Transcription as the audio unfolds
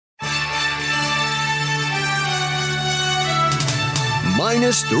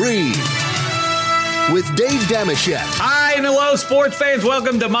-3 with Dave Dameshek. Hi and hello, sports fans.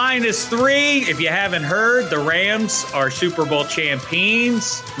 Welcome to -3. If you haven't heard, the Rams are Super Bowl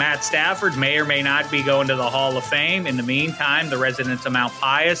champions. Matt Stafford may or may not be going to the Hall of Fame. In the meantime, the residents of Mount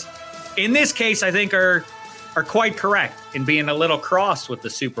Pius, in this case, I think are quite correct in being a little cross with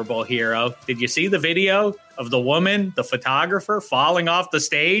the Super Bowl hero. Did you see the video of the woman, the photographer, falling off the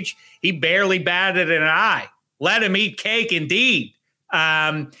stage? He barely batted an eye. Let him eat cake, indeed.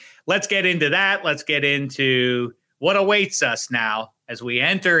 Let's get into that. Let's get into what awaits us now as we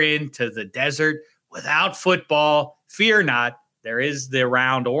enter into the desert without football. Fear not. There is the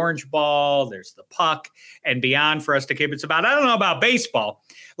round orange ball. There's the puck and beyond for us to kibitz about. I don't know about baseball.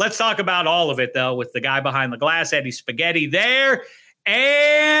 Let's talk about all of it, though, with the guy behind the glass, Eddie Spaghetti, there.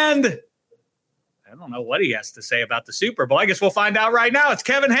 And I don't know what he has to say about the Super Bowl. I guess we'll find out right now. It's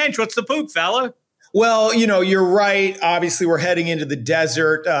Kevin Hench. What's the poop, fella? Well, you're right. Obviously, we're heading into the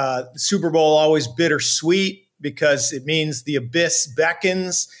desert. The Super Bowl always bittersweet because it means the abyss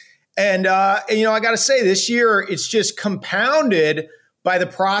beckons. And I got to say, this year, it's just compounded by the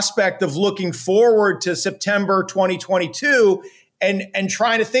prospect of looking forward to September 2022 and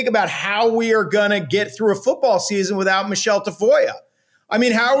trying to think about how we are going to get through a football season without Michelle Tafoya. I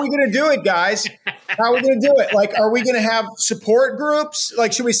mean, how are we going to do it, guys? How are we going to do it? Like, are we going to have support groups?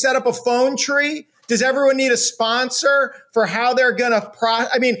 Like, should we set up a phone tree? Does everyone need a sponsor for how they're going to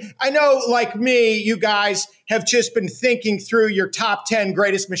I mean, I know, like me, you guys have just been thinking through your top 10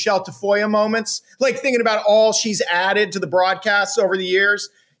 greatest Michelle Tafoya moments, like thinking about all she's added to the broadcasts over the years.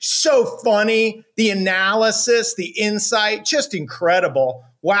 So funny. The analysis, the insight, just incredible.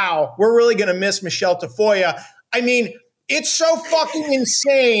 Wow, we're really going to miss Michelle Tafoya. I mean, it's so fucking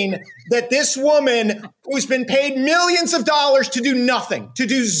insane that this woman who's been paid millions of dollars to do nothing, to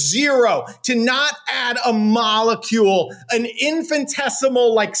do zero, to not add a molecule, an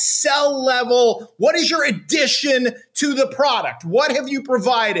infinitesimal, like cell level. What is your addition to the product? What have you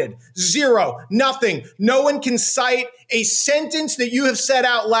provided? Zero, nothing. No one can cite a sentence that you have said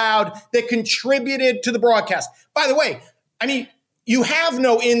out loud that contributed to the broadcast. By the way, I mean, you have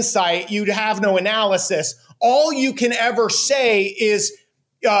no insight. You have no analysis. All you can ever say is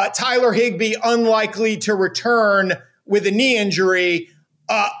Tyler Higbee unlikely to return with a knee injury.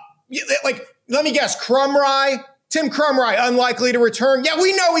 Let me guess, Tim Krumrie unlikely to return. Yeah,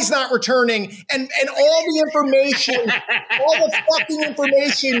 we know he's not returning. And all the information, all the fucking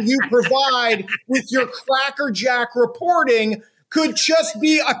information you provide with your crackerjack reporting could just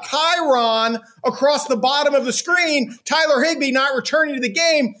be a chyron across the bottom of the screen. Tyler Higbee not returning to the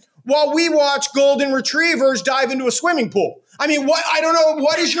game while we watch golden retrievers dive into a swimming pool. I mean, I don't know.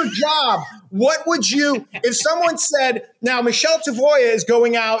 What is your job? What would you, if someone said, now Michelle Tafoya is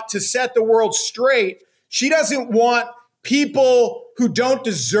going out to set the world straight. She doesn't want people who don't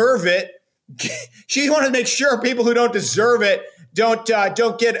deserve it. She wants to make sure people who don't deserve it don't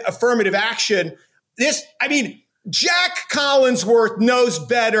get affirmative action. Jack Collinsworth knows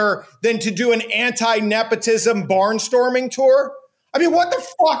better than to do an anti-nepotism barnstorming tour. I mean, what the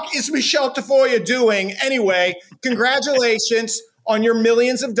fuck is Michelle Tafoya doing? Anyway, congratulations on your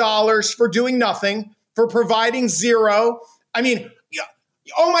millions of dollars for doing nothing, for providing zero. I mean,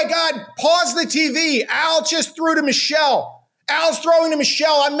 oh my God, pause the TV. Al just threw to Michelle. Al's throwing to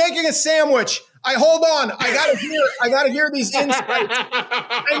Michelle. I'm making a sandwich. Hold on. I gotta hear these insights.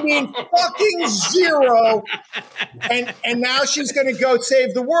 I mean, fucking zero. And now she's gonna go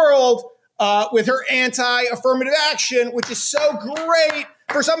save the world. With her anti-affirmative action, which is so great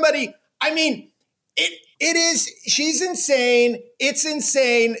for somebody. I mean, it is. She's insane. It's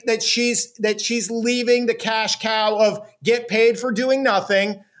insane that she's leaving the cash cow of get paid for doing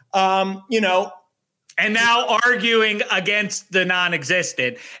nothing. And now arguing against the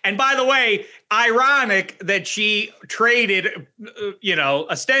non-existent. And by the way, ironic that she traded,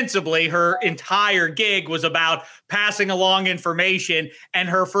 ostensibly her entire gig was about passing along information, and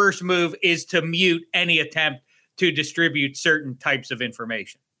her first move is to mute any attempt to distribute certain types of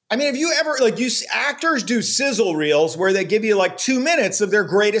information. I mean, have you ever, actors do sizzle reels where they give you 2 minutes of their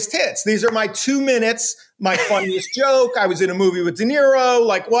greatest hits. These are my 2 minutes, my funniest joke. I was in a movie with De Niro,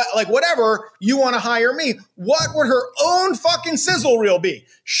 whatever. You want to hire me. What would her own fucking sizzle reel be?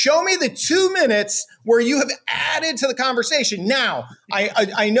 Show me the 2 minutes where you have added to the conversation. Now,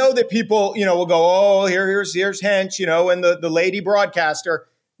 I know that people, will go, oh, here's Hench, and the lady broadcaster.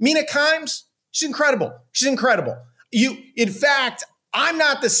 Mina Kimes, she's incredible. In fact, I'm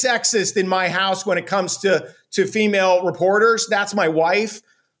not the sexist in my house when it comes to female reporters. That's my wife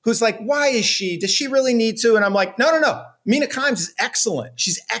who's like, why is she? Does she really need to? And I'm like, no. Mina Kimes is excellent.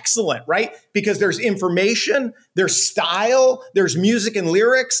 She's excellent, right? Because there's information, there's style, there's music and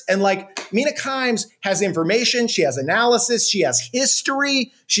lyrics. And like Mina Kimes has information, she has analysis, she has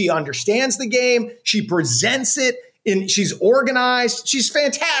history, she understands the game, she presents it, and she's organized. She's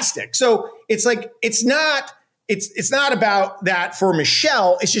fantastic. So it's like, it's not about that for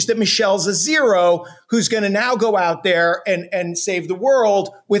Michelle. It's just that Michelle's a zero who's going to now go out there and save the world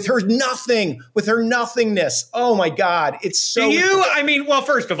with her nothingness. Oh my God. It's so. Well,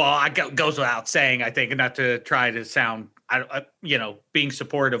 first of all, it goes without saying, I think, not to try to sound, being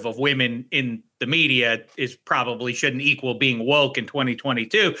supportive of women in the media probably shouldn't equal being woke in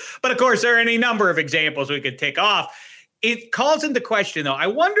 2022. But of course, there are any number of examples we could tick off. It calls into question, though. I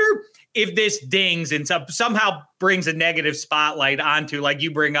wonder if this dings and somehow brings a negative spotlight onto, like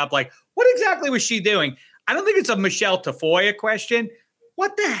you bring up, like, what exactly was she doing? I don't think it's a Michelle Tafoya question.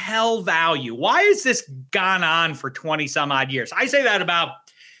 What the hell value? Why has this gone on for 20 some odd years? I say that about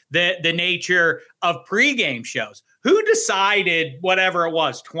the nature of pregame shows. Who decided, whatever it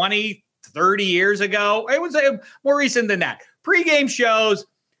was, 20, 30 years ago? It was more recent than that. Pregame shows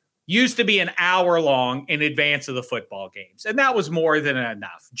used to be an hour long in advance of the football games. And that was more than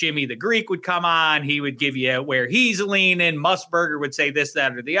enough. Jimmy the Greek would come on. He would give you where he's leaning. Musburger would say this,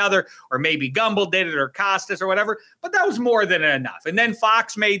 that, or the other, or maybe Gumbel did it, or Costas or whatever. But that was more than enough. And then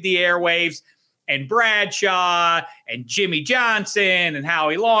Fox made the airwaves, and Bradshaw and Jimmy Johnson and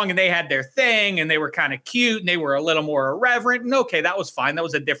Howie Long, and they had their thing, and they were kind of cute, and they were a little more irreverent. And okay, that was fine. That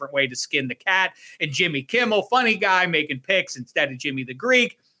was a different way to skin the cat. And Jimmy Kimmel, funny guy, making picks instead of Jimmy the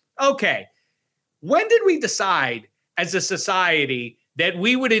Greek. Okay, when did we decide as a society that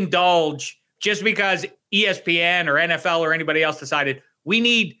we would indulge just because ESPN or NFL or anybody else decided we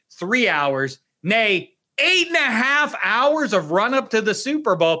need 3 hours, nay, 8.5 hours of run up to the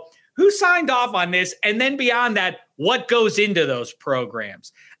Super Bowl? Who signed off on this? And then beyond that, what goes into those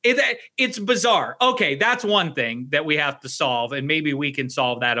programs? It's bizarre. Okay, that's one thing that we have to solve, and maybe we can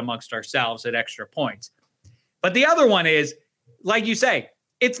solve that amongst ourselves at Extra Points. But the other one is, like you say,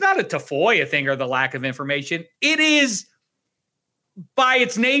 it's not a Tafoya thing or the lack of information. It is, by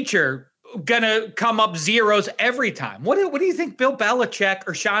its nature, going to come up zeros every time. What do you think Bill Belichick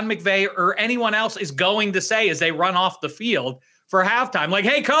or Sean McVay or anyone else is going to say as they run off the field for halftime? Like,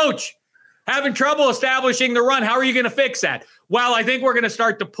 hey, coach, having trouble establishing the run. How are you going to fix that? Well, I think we're going to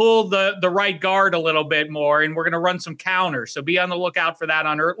start to pull the right guard a little bit more, and we're going to run some counters. So be on the lookout for that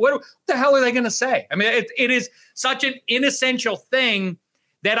on earth. What the hell are they going to say? I mean, it is such an inessential thing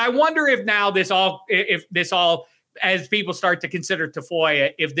that I wonder if now this all, as people start to consider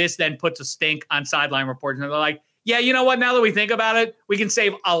Tafoya, if this then puts a stink on sideline reports, and they're like, yeah, you know what? Now that we think about it, we can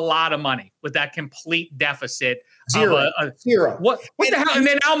save a lot of money with that complete deficit. Zero. What the hell? And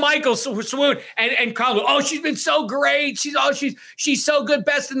then Al Michaels swoon and Colin, oh, she's been so great. She's so good.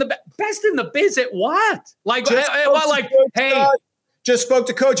 Best in the biz at what? Like, just spoke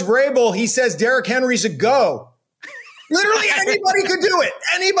to Coach Vrabel. He says Derrick Henry's a go. Literally anybody could do it.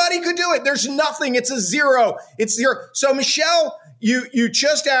 Anybody could do it. There's nothing. It's a zero. It's zero. So Michelle, you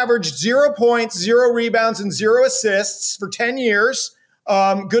just averaged 0 points, 0 rebounds, and 0 assists for 10 years.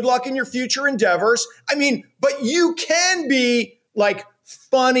 Good luck in your future endeavors. I mean, but you can be like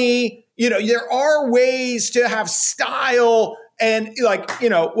funny. There are ways to have style and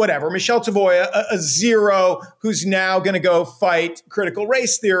whatever. Michelle Tafoya, a zero who's now going to go fight critical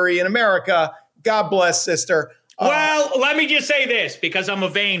race theory in America. God bless, sister. Well, let me just say this, because I'm a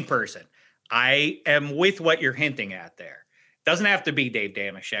vain person. I am with what you're hinting at there. Doesn't have to be Dave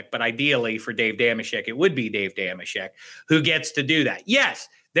Dameshek, but ideally for Dave Dameshek, it would be Dave Dameshek who gets to do that. Yes,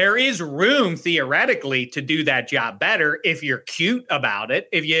 there is room theoretically to do that job better if you're cute about it.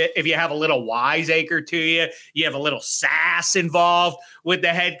 If you have a little wiseacre to you, you have a little sass involved with the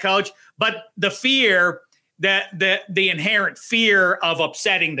head coach. But the fear, the inherent fear of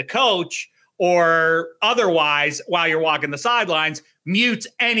upsetting the coach or otherwise while you're walking the sidelines mutes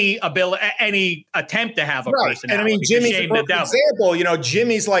any attempt to have a personality. And I mean, Jimmy's a perfect example.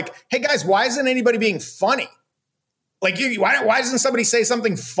 Jimmy's like, hey guys, why isn't anybody being funny? Like, why doesn't somebody say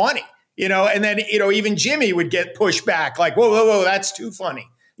something funny? And then, even Jimmy would get pushed back like, whoa, that's too funny.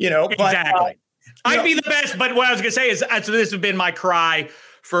 But, exactly. I'd be the best. But what I was going to say is this has been my cry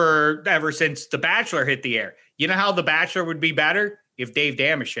for ever since The Bachelor hit the air. You know how The Bachelor would be better? If Dave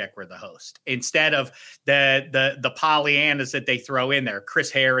Dameshek were the host, instead of the Pollyannas that they throw in there,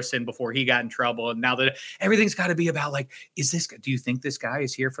 Chris Harrison before he got in trouble, and now that everything's got to be about like, do you think this guy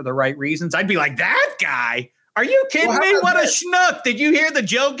is here for the right reasons? I'd be like, that guy? Are you kidding Well, me? What a this? schnook. Did you hear the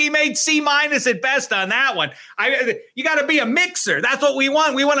joke he made? C- at best on that one. You got to be a mixer. That's what we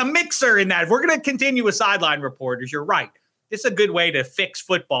want. We want a mixer in that. If we're going to continue with sideline reporters, you're right. This is a good way to fix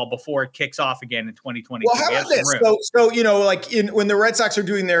football before it kicks off again in 2022. Well, how about this? So like when the Red Sox are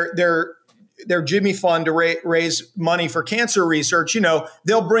doing their Jimmy Fund to raise money for cancer research,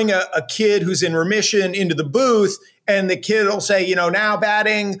 they'll bring a kid who's in remission into the booth, and the kid will say, now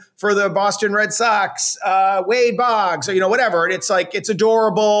batting for the Boston Red Sox, Wade Boggs, or whatever. And it's like, it's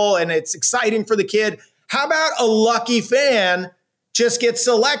adorable and it's exciting for the kid. How about a lucky fan just gets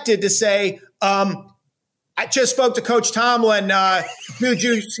selected to say, I just spoke to Coach Tomlin.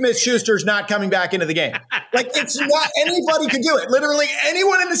 Juju Smith-Schuster's not coming back into the game. Like, it's not, anybody could do it. Literally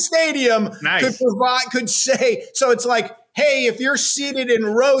anyone in the stadium could say. So it's like, hey, if you're seated in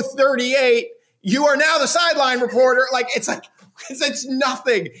row 38, you are now the sideline reporter. Like, it's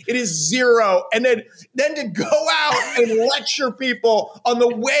nothing. It is zero. And then to go out and lecture people on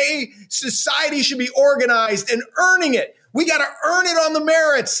the way society should be organized and earning it. We got to earn it on the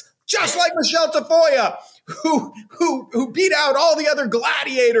merits, just like Michelle Tafoya, who beat out all the other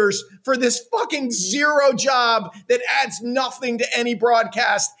gladiators for this fucking zero job that adds nothing to any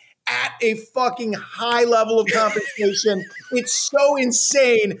broadcast at a fucking high level of compensation. It's so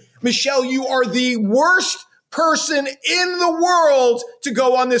insane. Michelle, you are the worst person in the world to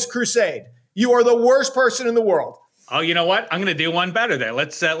go on this crusade. You are the worst person in the world. Oh, you know what? I'm going to do one better there.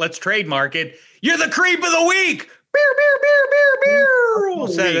 Let's trademark it. You're the creep of the week. Beer, beer, beer, beer, beer.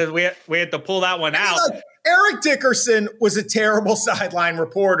 So we had to pull that one out. Look, Eric Dickerson was a terrible sideline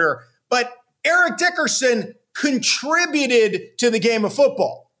reporter, but Eric Dickerson contributed to the game of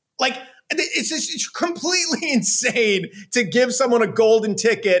football. Like, it's completely insane to give someone a golden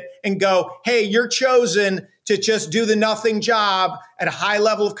ticket and go, hey, you're chosen to just do the nothing job at a high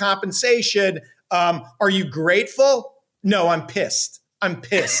level of compensation. Are you grateful? No, I'm pissed. Fucking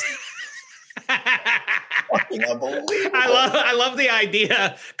unbelievable. I love the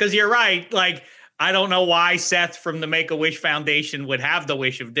idea, because you're right. Like, I don't know why Seth from the Make-A-Wish Foundation would have the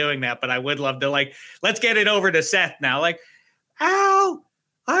wish of doing that, but I would love to, like, let's get it over to Seth now. Like, Al,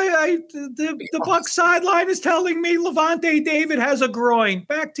 the Bucs sideline is telling me Levante David has a groin.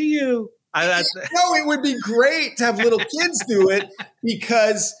 Back to you. No, it would be great to have little kids do it,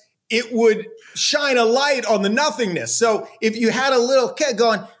 because it would shine a light on the nothingness. So if you had a little kid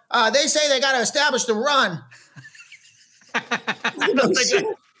going, they say they got to establish the run.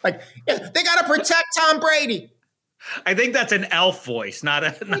 They got to protect Tom Brady. I think that's an elf voice, not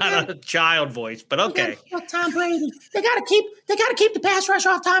a child voice, but okay. Tom Brady. They got to keep the pass rush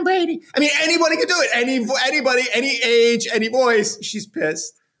off Tom Brady. I mean, anybody can do it. Anybody, any age, any voice. She's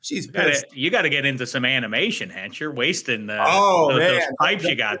pissed. She's pissed. You got to get into some animation, Hench. You're wasting those pipes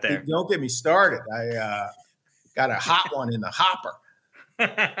you got there. Don't get me started. I got a hot one in the hopper.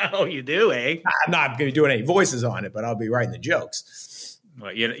 Oh, you do, eh? I'm not going to be doing any voices on it, but I'll be writing the jokes.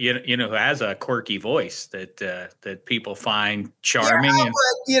 Well, you know who has a quirky voice that people find charming.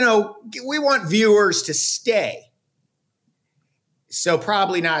 Yeah, but, we want viewers to stay. So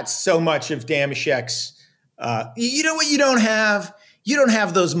probably not so much of Damashek's. You know what you don't have? You don't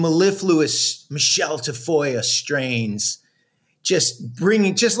have those mellifluous Michelle Tafoya strains. Just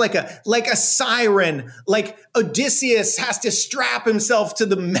bringing, just like a siren, like Odysseus has to strap himself to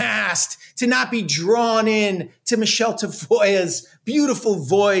the mast to not be drawn in to Michelle Tafoya's beautiful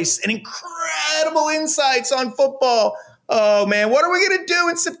voice and incredible insights on football. Oh man, what are we going to do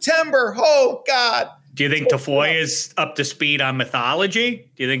in September? Oh God. Do you think Tafoya is up to speed on mythology?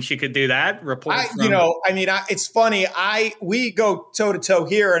 Do you think she could do that? It's funny. We go toe to toe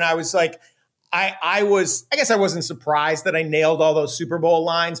here, and I was like, I guess I wasn't surprised that I nailed all those Super Bowl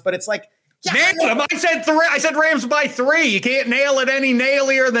lines, but it's like, nailed them. I said Rams by 3. You can't nail it any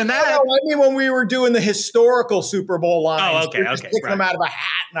nailier than that. No, I mean, when we were doing the historical Super Bowl lines, okay, picking them out of a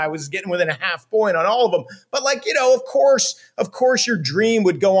hat, and I was getting within a half point on all of them. But of course, your dream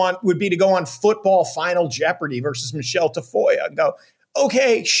would be to go on Football Final Jeopardy versus Michelle Tafoya and go,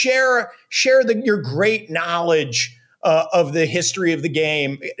 okay, share your great knowledge of the history of the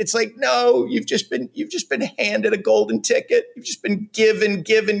game. It's like, no, you've just been handed a golden ticket. You've just been given.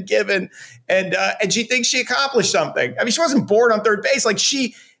 And she thinks she accomplished something. I mean, she wasn't born on third base. Like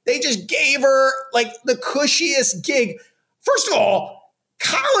they just gave her like the cushiest gig. First of all,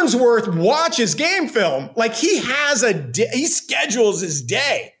 Collinsworth watches game film. Like he schedules his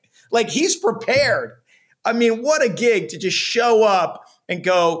day. Like he's prepared. I mean, what a gig to just show up and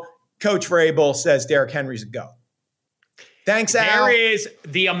go, Coach Vrabel says Derrick Henry's a go. Thanks, Al. There is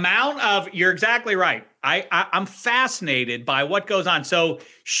the amount of, you're exactly right. I'm fascinated by what goes on. So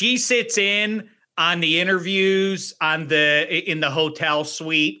she sits in on the interviews in the hotel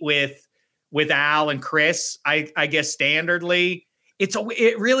suite with Al and Chris, I guess standardly,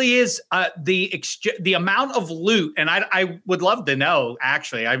 it really is the amount of loot. And I would love to know,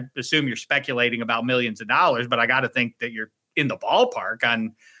 actually, I assume you're speculating about millions of dollars, but I got to think that you're in the ballpark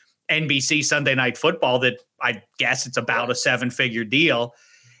on NBC Sunday Night Football, that I guess it's about a 7-figure deal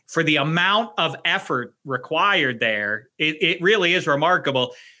for the amount of effort required there. It really is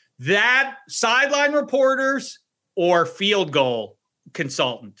remarkable. That sideline reporters or field goal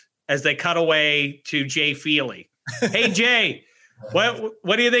consultant, as they cut away to Jay Feely. Hey, Jay,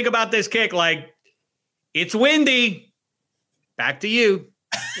 what do you think about this kick? Like, it's windy. Back to you.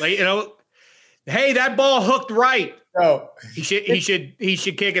 Like, hey, that ball hooked right. No. He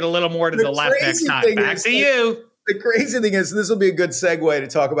should kick it a little more to the left next time. Back to you. The crazy thing is, this will be a good segue to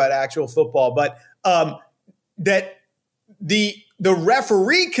talk about actual football, but that the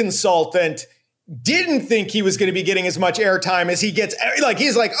referee consultant didn't think he was going to be getting as much airtime as he gets. Like,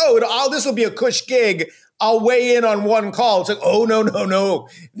 he's like, this will be a cush gig. I'll weigh in on one call. It's like, oh, no.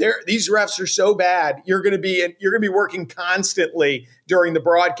 These refs are so bad. You're going to be working constantly during the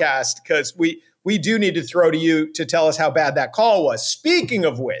broadcast, because we do need to throw to you to tell us how bad that call was. Speaking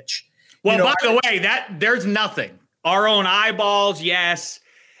of which, by the way, that there's nothing. Our own eyeballs, yes,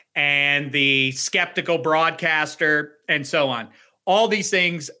 and the skeptical broadcaster and so on. All these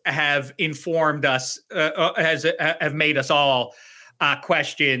things have informed us, have made us all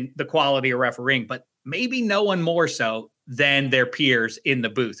question the quality of refereeing, but maybe no one more so than their peers in the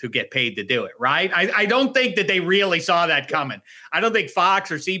booth who get paid to do it, right? I don't think that they really saw that coming. I don't think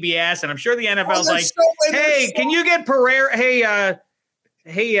Fox or CBS, and I'm sure the NFL's can you get Pereira?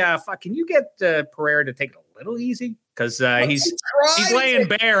 Can you get Pereira to take it a little easy? Because he's laying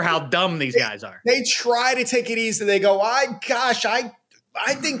bare how dumb these guys are. They try to take it easy. They go, I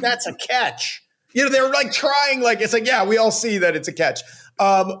think that's a catch. They're like trying, like, it's like, yeah, we all see that it's a catch.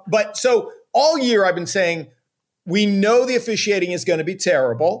 But so all year I've been saying, we know the officiating is going to be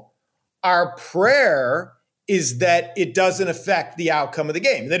terrible. Our prayer is that it doesn't affect the outcome of the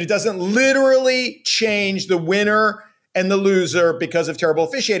game, that it doesn't literally change the winner and the loser because of terrible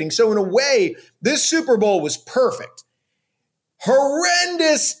officiating. So in a way, this Super Bowl was perfect.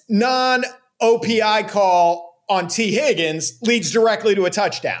 Horrendous non-OPI call on T. Higgins leads directly to a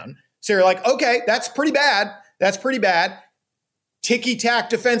touchdown. So you're like, okay, that's pretty bad. Ticky-tack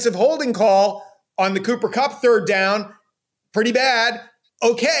defensive holding call on the Cooper Kupp third down, pretty bad.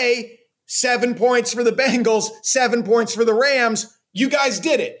 Okay, 7 points for the Bengals, 7 points for the Rams. You guys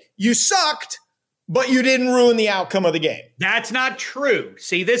did it. You sucked, but you didn't ruin the outcome of the game. That's not true.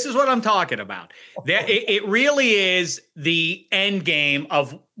 See, this is what I'm talking about. It really is the end game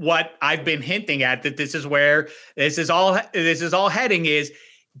of what I've been hinting at, that this is where this is all heading, is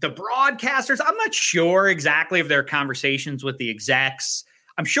the broadcasters. I'm not sure exactly if there are conversations with the execs.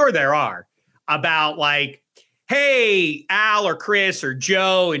 I'm sure there are about, like, hey, Al or Chris or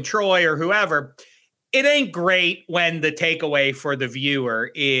Joe and Troy or whoever, it ain't great when the takeaway for the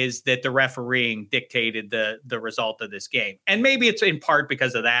viewer is that the refereeing dictated the result of this game. And maybe it's in part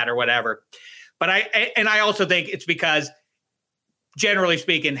because of that or whatever. But I also think it's because, generally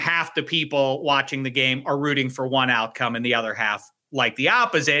speaking, half the people watching the game are rooting for one outcome and the other half like the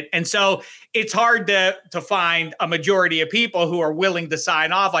opposite. And so it's hard to find a majority of people who are willing to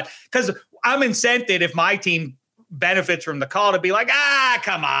sign off on, because I'm incented if my team benefits from the call to be like,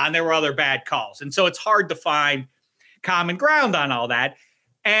 come on, there were other bad calls. And so it's hard to find common ground on all that.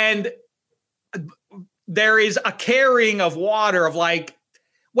 And there is a carrying of water of like,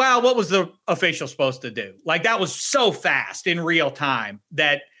 well, what was the official supposed to do? Like, that was so fast in real time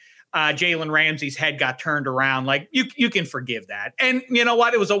that Jalen Ramsey's head got turned around. Like, you can forgive that. And you know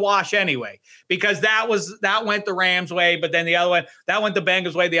what? It was a wash anyway, because that went the Rams way, but then the other one, that went the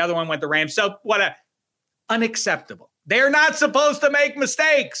Bengals way. The other one went the Rams. So unacceptable. They're not supposed to make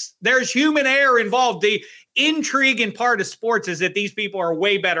mistakes. There's human error involved. The intriguing part of sports is that these people are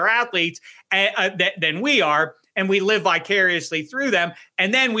way better athletes than we are, and we live vicariously through them.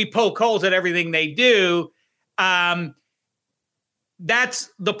 And then we poke holes at everything they do. That's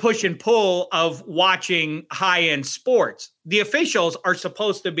the push and pull of watching high-end sports. The officials are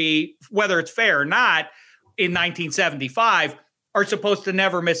supposed to be, whether it's fair or not, in 1975, are supposed to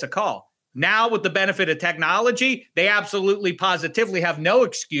never miss a call. Now, with the benefit of technology, they absolutely positively have no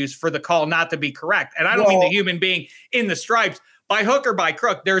excuse for the call not to be correct. And I don't mean the human being in the stripes. By hook or by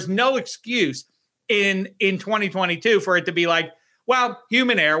crook, there's no excuse in 2022 for it to be like, well,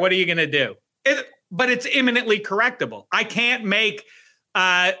 human error, what are you going to do? But it's imminently correctable. I can't make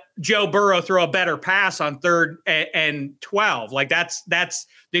Joe Burrow throw a better pass on 3rd and 12. Like that's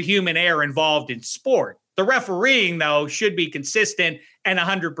the human error involved in sport. The refereeing, though, should be consistent and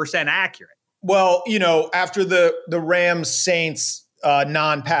 100% accurate. Well, after the Rams-Saints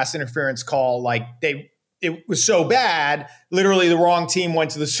non-pass interference call, it was so bad, literally the wrong team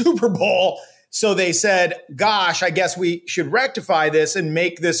went to the Super Bowl. So they said, gosh, I guess we should rectify this and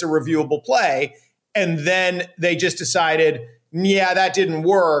make this a reviewable play. And then they just decided, yeah, that didn't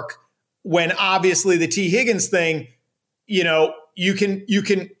work. When obviously the T. Higgins thing, you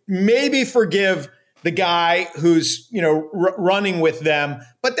can maybe forgive the guy who's, running with them,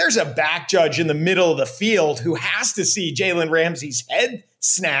 but there's a back judge in the middle of the field who has to see Jalen Ramsey's head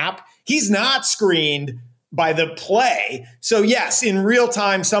snap. He's not screened by the play. So yes, in real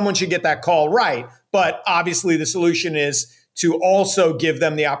time, someone should get that call right. But obviously the solution is to also give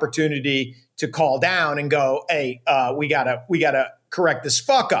them the opportunity to call down and go, hey, we gotta correct this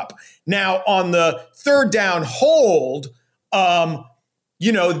fuck up. Now on the 3rd down hold,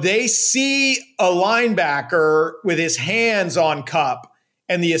 they see a linebacker with his hands on Kupp,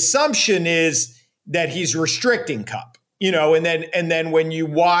 and the assumption is that he's restricting Kupp, and then when you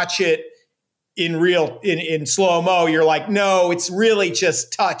watch it in slow-mo, you're like, no, it's really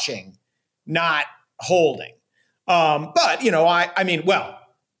just touching, not holding. But,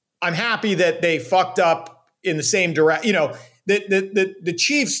 I'm happy that they fucked up in the same direction. The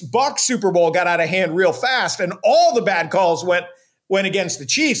Chiefs-Bucs Super Bowl got out of hand real fast, and all the bad calls went against the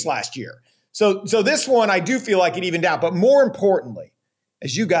Chiefs last year. So this one, I do feel like it evened out. But more importantly,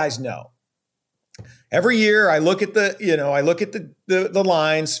 as you guys know, every year I look at the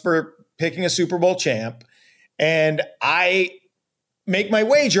lines for picking a Super Bowl champ, and I make my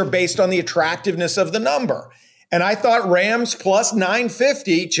wager based on the attractiveness of the number. And I thought Rams plus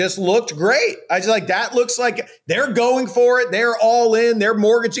 950 just looked great. I was like, that looks like they're going for it. They're all in. They're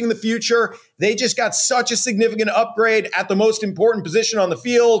mortgaging the future. They just got such a significant upgrade at the most important position on the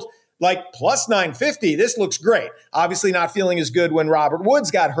field. Like plus 950, this looks great. Obviously not feeling as good when Robert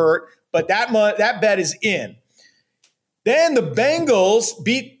Woods got hurt, but that bet is in. Then the Bengals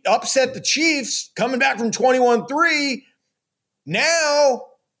upset the Chiefs, coming back from 21-3. Now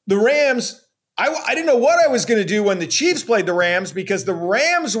the Rams, I didn't know what I was going to do when the Chiefs played the Rams, because the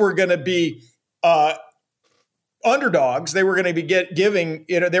Rams were going to be underdogs. They were going to be getting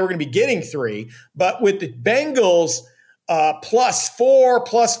 3. But with the Bengals +4,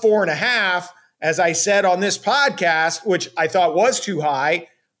 +4.5, as I said on this podcast, which I thought was too high,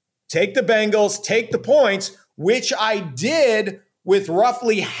 take the Bengals, take the points, which I did with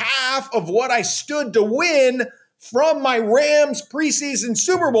roughly half of what I stood to win from my Rams preseason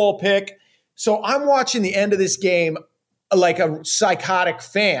Super Bowl pick. So I'm watching the end of this game like a psychotic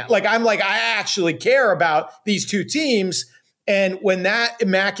fan. I actually care about these two teams. And when that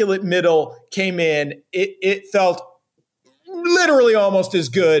immaculate middle came in, it felt literally almost as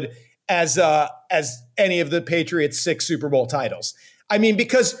good as any of the Patriots' 6 Super Bowl titles. I mean,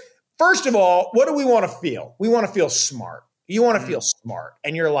 because first of all, what do we want to feel? We want to feel smart. You want to feel smart.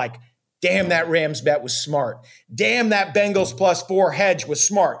 And you're like, damn, that Rams bet was smart. Damn, that Bengals +4 hedge was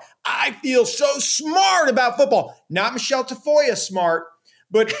smart. I feel so smart about football. Not Michelle Tafoya smart,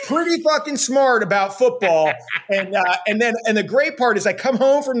 but pretty fucking smart about football. And the great part is I come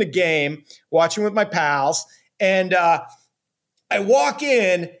home from the game, watching with my pals, and I walk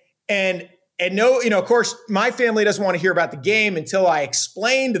in and no, of course, my family doesn't want to hear about the game until I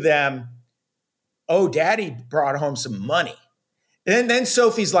explain to them, oh, Daddy brought home some money. And then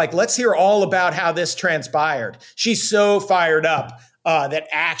Sophie's like, let's hear all about how this transpired. She's so fired up that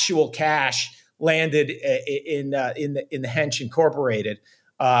actual cash landed in the Hench Incorporated.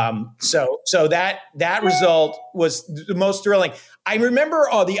 So that result was the most thrilling. I remember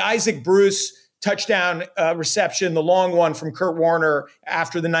the Isaac Bruce touchdown reception, the long one from Kurt Warner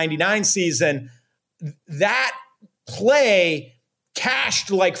after the 99 season. That play cashed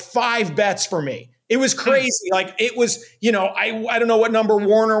like 5 bets for me. It was crazy. Like it was, I don't know what number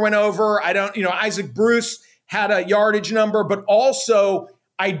Warner went over. Isaac Bruce had a yardage number, but also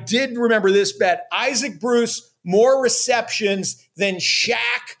I did remember this bet. Isaac Bruce, more receptions than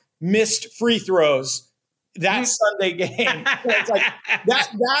Shaq missed free throws that Sunday game. It's like,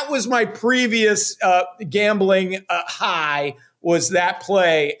 that was my previous gambling high, was that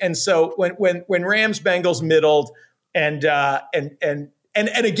play. And so when Rams Bengals middled and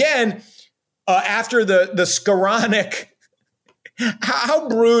again, after the Skoranek, how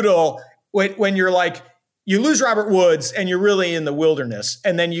brutal when you're like, you lose Robert Woods and you're really in the wilderness,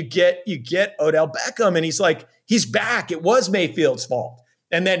 and then you get Odell Beckham and he's back. It was Mayfield's fault.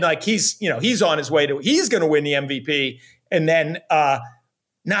 And then he's on his way he's going to win the MVP. And then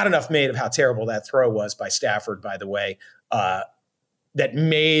not enough made of how terrible that throw was by Stafford, by the way, that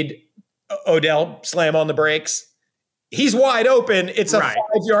made Odell slam on the brakes. He's wide open. It's a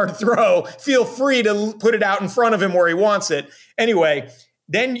 5-yard throw. Feel free to put it out in front of him where he wants it. Anyway,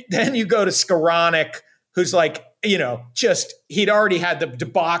 then you go to Skoranek, who's like, he'd already had the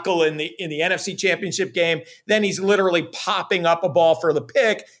debacle in the NFC Championship game. Then he's literally popping up a ball for the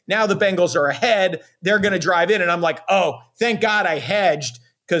pick. Now the Bengals are ahead. They're going to drive in. And I'm like, oh, thank God I hedged,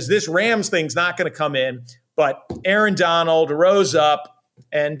 because this Rams thing's not going to come in. But Aaron Donald rose up,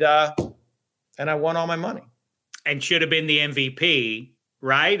 and I won all my money. And should have been the MVP,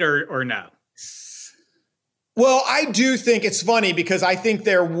 right? Or no? Well, I do think it's funny because I think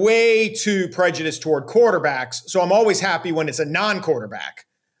they're way too prejudiced toward quarterbacks. So I'm always happy when it's a non-quarterback.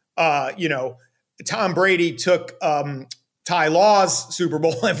 Tom Brady took Ty Law's Super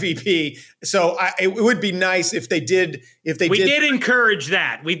Bowl MVP. So it would be nice if they did. We did encourage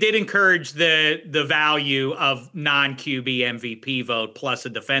that. We did encourage the value of non-QB MVP vote plus a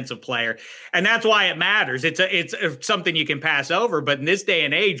defensive player, and that's why it matters. It's something you can pass over, but in this day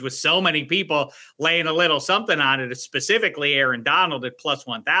and age, with so many people laying a little something on it, specifically Aaron Donald at plus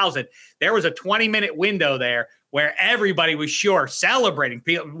 1,000, there was a 20-minute window there where everybody was celebrating.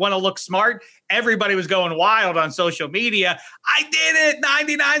 People want to look smart. Everybody was going wild on social media. I did it.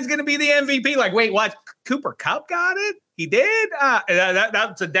 99 is going to be the MVP. Like, wait, what? Cooper Kupp got it? He did?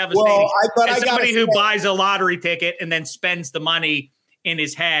 That's a devastating. Well, as somebody who buys a lottery ticket and then spends the money in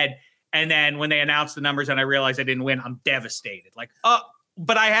his head, and then when they announce the numbers and I realize I didn't win, I'm devastated. Like,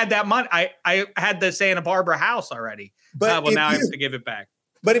 but I had that money. I had the Santa Barbara house already. But now I have to give it back.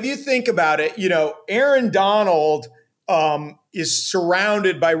 But if you think about it, Aaron Donald is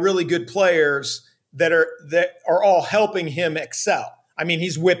surrounded by really good players that are all helping him excel. I mean,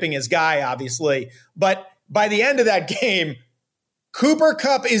 he's whipping his guy, obviously. But by the end of that game, Cooper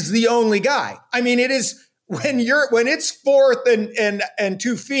Kupp is the only guy. I mean, it is when it's 4th and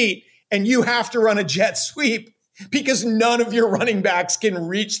 2 feet and you have to run a jet sweep because none of your running backs can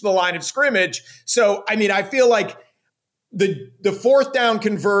reach the line of scrimmage. So, I mean, I feel like the 4th down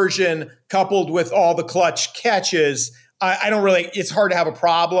conversion coupled with all the clutch catches, it's hard to have a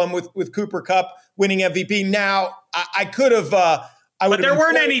problem with Cooper Kupp winning MVP. Now, I could have, but there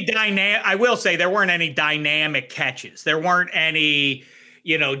weren't any I will say there weren't any dynamic catches. There weren't any,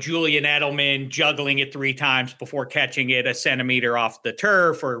 Julian Edelman juggling it 3 times before catching it a centimeter off the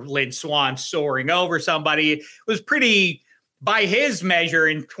turf, or Lynn Swann soaring over somebody. It was pretty, by his measure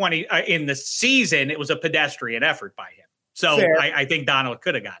in the season, it was a pedestrian effort by him. So I think Donald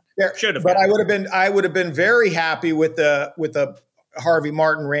could have gotten it. Should have. But I would have been very happy with the Harvey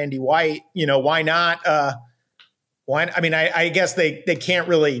Martin, Randy White. Why not? I mean, I guess they can't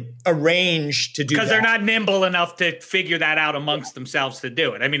really arrange to do that. Because they're not nimble enough to figure that out amongst themselves to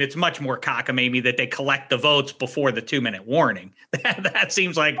do it. I mean, it's much more cockamamie that they collect the votes before the 2-minute warning. That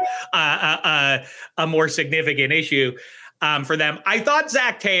seems like a more significant issue for them. I thought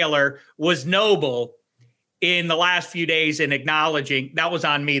Zach Taylor was noble in the last few days in acknowledging that was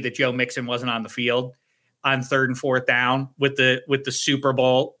on me that Joe Mixon wasn't on the field on 3rd and 4th down with the Super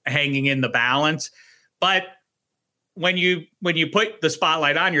Bowl hanging in the balance. But when you put the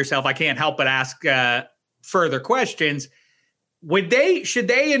spotlight on yourself, I can't help but ask further questions. Should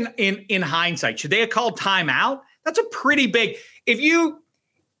they in hindsight, should they have called timeout? That's a pretty big,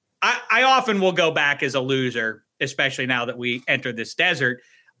 I often will go back as a loser, especially now that we enter this desert.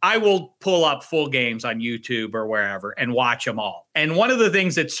 I will pull up full games on YouTube or wherever and watch them all. And one of the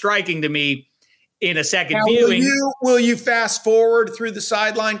things that's striking to me in a second now, viewing. Will you fast forward through the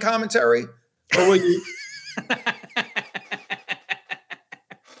sideline commentary? Or will you?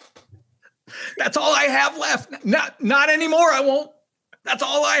 That's all I have left. Not anymore. I won't. That's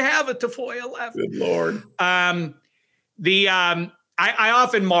all I have at Tafoya left. Good Lord. I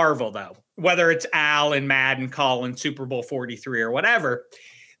often marvel, though, whether it's Al and Madden calling Super Bowl 43 or whatever,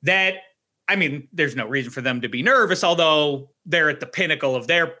 that, I mean, there's no reason for them to be nervous, although they're at the pinnacle of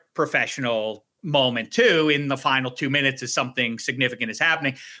their professional moment too. In the final 2 minutes as something significant is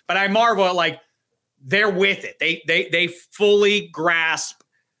happening. But I marvel at, like, they're with it. They fully grasp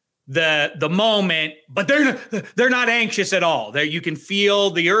the moment, but they're not anxious at all. You can feel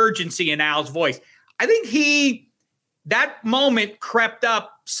the urgency in Al's voice. I think that moment crept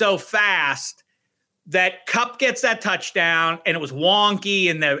up so fast that Kupp gets that touchdown, and it was wonky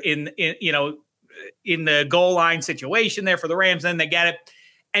in the goal line situation there for the Rams. Then they get it.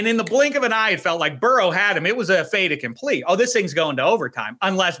 And in the blink of an eye, it felt like Burrow had him. It was a fait accompli. Oh, this thing's going to overtime,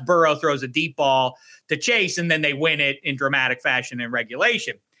 unless Burrow throws a deep ball to Chase, and then they win it in dramatic fashion in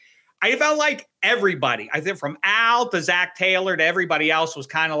regulation. I felt like everybody, I think from Al to Zach Taylor to everybody else was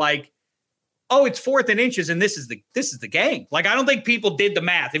kind of like, oh, it's 4th and inches, and this is the game. Like, I don't think people did the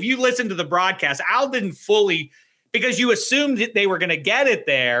math. If you listen to the broadcast, Al didn't fully, because you assumed that they were going to get it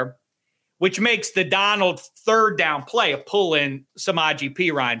there, which makes the Donald 3rd down play of pulling Samaje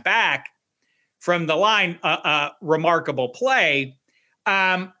Perine back from the line a remarkable play.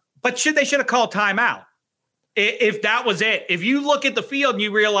 But they should have called timeout if that was it. If you look at the field and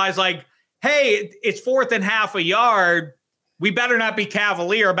you realize, like, hey, it's 4th and half a yard, we better not be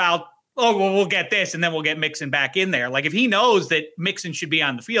cavalier about, oh, well, we'll get this and then we'll get Mixon back in there. Like, if he knows that Mixon should be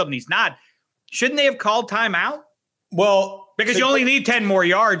on the field and he's not, shouldn't they have called timeout? Well, because you only need 10 more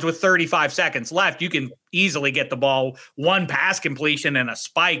yards with 35 seconds left. You can easily get the ball, one pass completion and a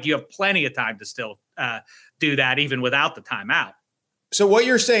spike. You have plenty of time to still do that even without the timeout. So what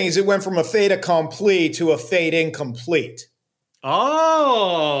you're saying is it went from a fait accompli to a fait incomplete.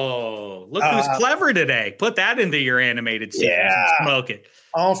 Oh, look who's clever today. Put that into your animated series and smoke it.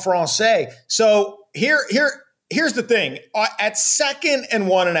 En français. So here's the thing. At 2nd and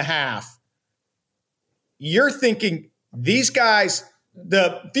 1.5, you're thinking these guys,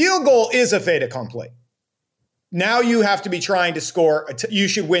 the field goal is a fait accompli. Now you have to be trying to score. You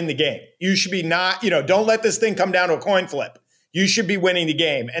should win the game. You should be not, don't let this thing come down to a coin flip. You should be winning the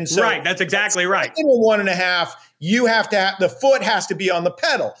game. And so, right, that's exactly right. 2nd and 1.5, you have to have, the foot has to be on the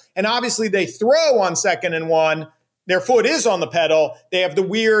pedal. And obviously they throw on 2nd and 1. Their foot is on the pedal. They have the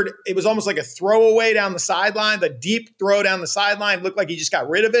weird, it was almost like a throwaway down the sideline, the deep throw down the sideline. It looked like he just got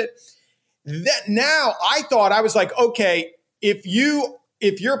rid of it. That now I was like, okay, if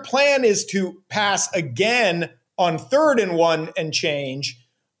your plan is to pass again on 3rd and 1 and change,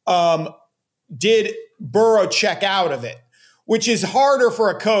 did Burrow check out of it? Which is harder for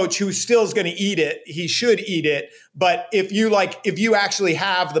a coach who still is going to eat it. He should eat it. But if you actually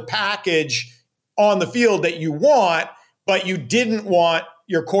have the package on the field that you want, but you didn't want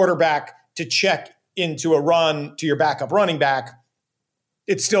your quarterback to check into a run to your backup running back,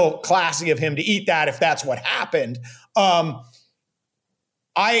 it's still classy of him to eat that if that's what happened. I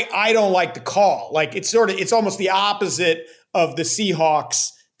don't like the call. Like, it's almost the opposite of the Seahawks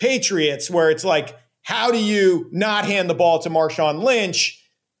Patriots, where it's like, how do you not hand the ball to Marshawn Lynch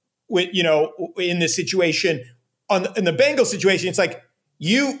in this situation? In the Bengals situation, it's like,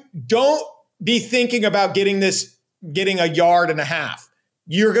 you don't be thinking about getting a 1.5 yards.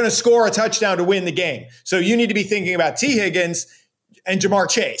 You're going to score a touchdown to win the game. So you need to be thinking about T. Higgins and Jamar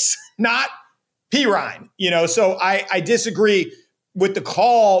Chase, not Perine. So I disagree with the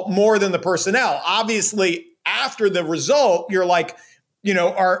call more than the personnel. Obviously, after the result, you're like,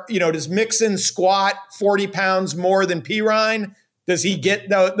 does Mixon squat 40 pounds more than Perine? Does he get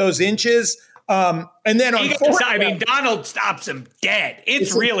those inches? And then Donald stops him dead.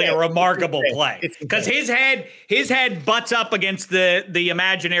 It's really a remarkable play because his head butts up against the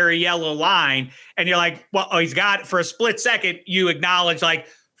imaginary yellow line, and you're like, well, he's got it for a split second. You acknowledge, like,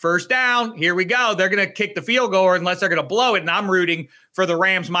 first down, here we go. They're going to kick the field goal unless they're going to blow it, and I'm rooting for the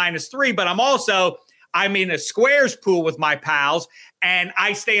Rams -3. But I'm in a squares pool with my pals, and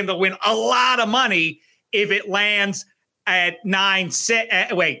I stand to win a lot of money if it lands at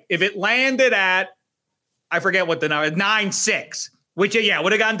 9-6. If it landed at, I forget what the number, 9-6, which,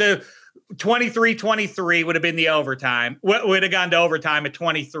 would have gone to 23-23, would have been the overtime. Would have gone to overtime at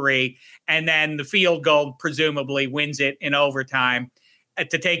 23, and then the field goal presumably wins it in overtime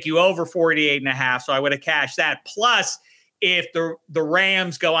to take you over 48.5. So I would have cashed that. Plus, if the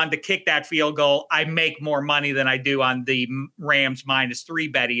Rams go on to kick that field goal, I make more money than I do on the Rams -3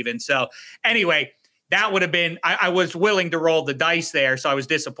 bet even. So anyway, that would have been, I was willing to roll the dice there. So I was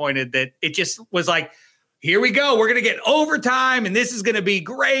disappointed that it just was like, here we go. We're going to get overtime and this is going to be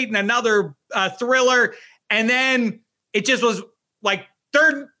great. And another thriller. And then it just was like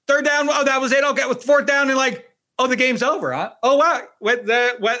third down. Oh, that was it. Okay. With 4th down and like, oh, the game's over, huh? Oh, wow.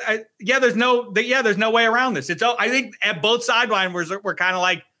 There's no way around this. I think at both sidelines we're kind of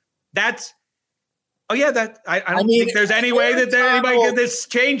like, I don't think there's any way that this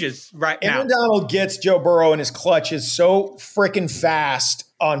changes right now. Aaron Donald gets Joe Burrow in his clutches so freaking fast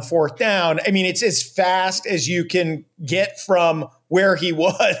on 4th down. I mean, it's as fast as you can get from where he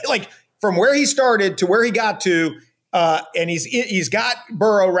was, like from where he started to where he got to, and he's got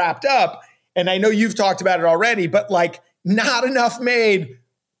Burrow wrapped up. And I know you've talked about it already, but like not enough made.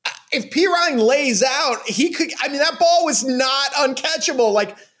 If Perine lays out, he could, that ball was not uncatchable.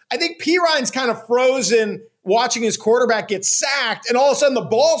 Like, I think Perine's kind of frozen watching his quarterback get sacked, and all of a sudden the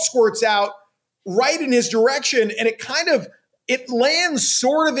ball squirts out right in his direction, and it lands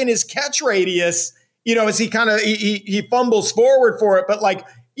sort of in his catch radius, as he fumbles forward for it. But like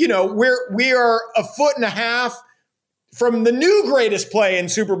we are a foot and a half from the new greatest play in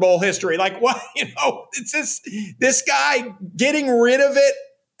Super Bowl history. Like, what, it's this guy getting rid of it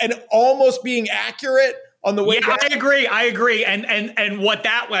and almost being accurate on the way down. I agree. And what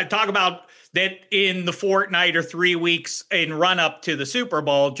I talk about that in the fortnight or 3 weeks in run up to the Super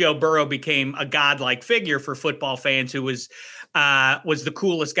Bowl, Joe Burrow became a godlike figure for football fans who was the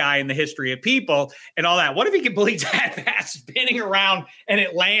coolest guy in the history of people and all that. What if he completes that pass spinning around and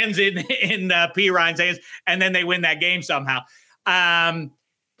it lands in P. Ryan's hands and then they win that game somehow? That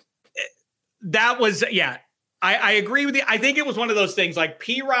was, I agree with you. I think it was one of those things like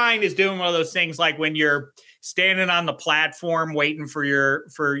P. Ryan is doing one of those things like when you're standing on the platform waiting for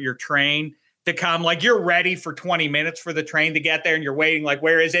your train to come, like you're ready for 20 minutes for the train to get there and you're waiting, like,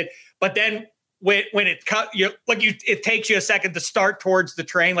 where is it? But then when it it takes you a second to start towards the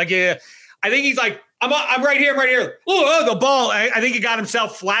train. Like, I think he's like, I'm right here. Oh, the ball. I think he got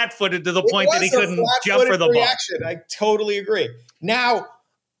himself flat-footed to the point that he couldn't jump for the reaction. Ball. I totally agree. Now,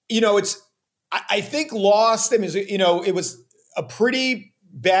 I think lost him is, it was a pretty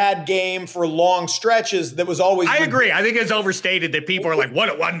bad game for long stretches. That was always. I agree. I think it's overstated that people are like,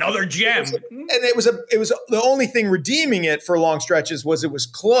 "What another gem?" It was the only thing redeeming it for long stretches was it was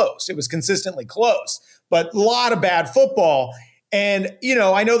close. It was consistently close, but a lot of bad football. And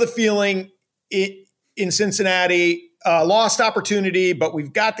I know the feeling in Cincinnati. Lost opportunity, but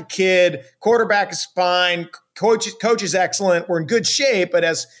we've got the kid. Quarterback is fine. Coach is excellent. We're in good shape. But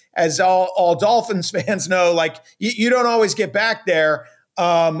as all Dolphins fans know, like you don't always get back there.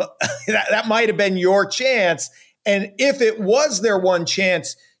 That might have been your chance. And if it was their one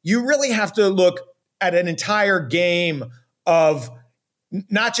chance, you really have to look at an entire game of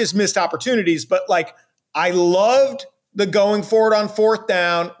not just missed opportunities, but like I loved the going forward on fourth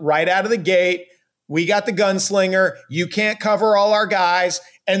down right out of the gate. We got the gunslinger. You can't cover all our guys.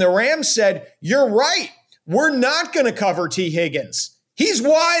 And the Rams said, you're right. We're not going to cover T. Higgins. He's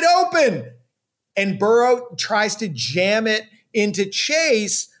wide open. And Burrow tries to jam it into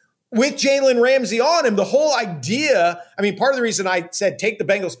Chase with Jalen Ramsey on him. The whole idea, part of the reason I said take the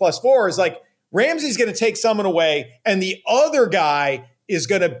Bengals +4 is like Ramsey's going to take someone away and the other guy is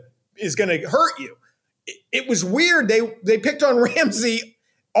going to hurt you. It was weird. They picked on Ramsey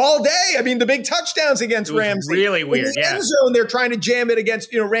all day. The big touchdowns against Ramsey. Really weird. In the end zone, they're trying to jam it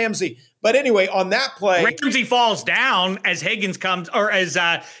against Ramsey. But anyway, on that play, Ramsey falls down as Higgins comes, or as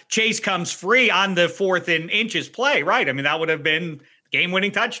Chase comes free on the 4th and inches play. Right. That would have been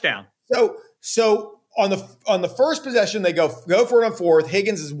game-winning touchdown. So on the first possession, they go for it on 4th.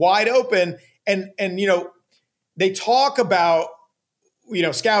 Higgins is wide open, and they talk about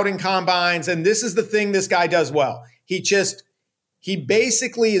scouting combines, and this is the thing this guy does well. He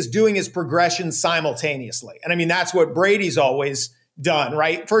basically is doing his progression simultaneously. And that's what Brady's always done,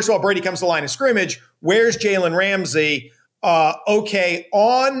 right? First of all, Brady comes to the line of scrimmage. Where's Jalen Ramsey? Okay,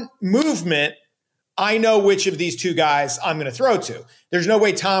 on movement, I know which of these two guys I'm going to throw to. There's no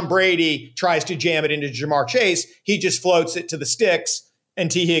way Tom Brady tries to jam it into Jamar Chase. He just floats it to the sticks,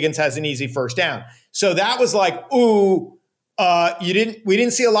 and T. Higgins has an easy first down. So that was like, we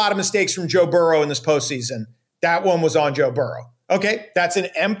didn't see a lot of mistakes from Joe Burrow in this postseason. That one was on Joe Burrow. Okay, that's an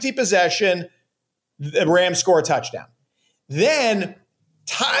empty possession. The Rams score a touchdown. Then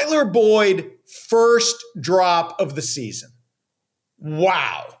Tyler Boyd, first drop of the season.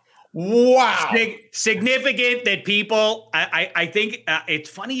 Wow. Significant that people, I think it's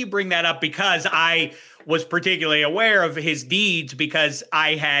funny you bring that up because I was particularly aware of his deeds because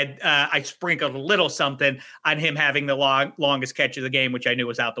I sprinkled a little something on him having the longest catch of the game, which I knew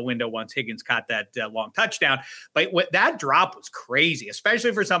was out the window once Higgins caught that long touchdown. But that drop was crazy,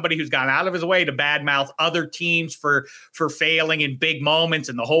 especially for somebody who's gone out of his way to badmouth other teams for failing in big moments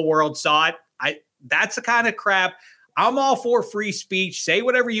and the whole world saw it. That's the kind of crap. I'm all for free speech. Say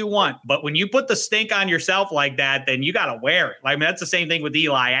whatever you want. But when you put the stink on yourself like that, then you got to wear it. That's the same thing with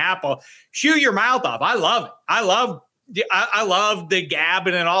Eli Apple. Chew your mouth off. I love it. I love the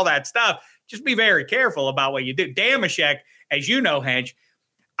gabbing and all that stuff. Just be very careful about what you do. Damashek, as you know, Hench,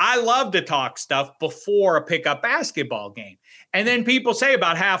 I love to talk stuff before a pickup basketball game. And then people say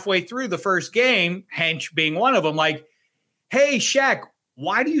about halfway through the first game, Hench being one of them, like, hey, Shaq,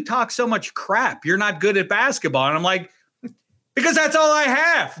 why do you talk so much crap? You're not good at basketball. And I'm like, because that's all I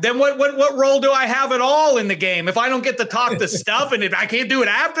have. Then what role do I have at all in the game? If I don't get to talk the stuff and if I can't do it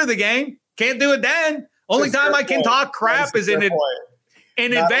after the game, can't do it then. Only time I can talk crap is in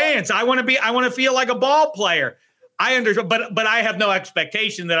advance. I want to feel like a ball player. I understand, but I have no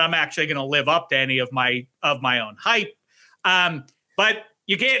expectation that I'm actually going to live up to any of my own hype. But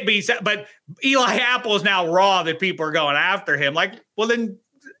you can't be. But Eli Apple is now raw that people are going after him. Like, well, then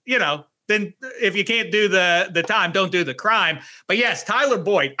then if you can't do the time, don't do the crime. But yes, Tyler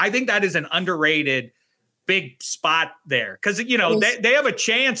Boyd, I think that is an underrated big spot there because, they have a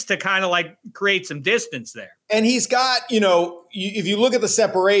chance to kind of like create some distance there. And he's got, if you look at the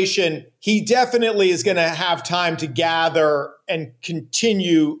separation, he definitely is going to have time to gather and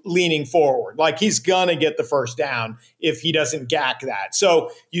continue leaning forward. Like he's going to get the first down if he doesn't gack that.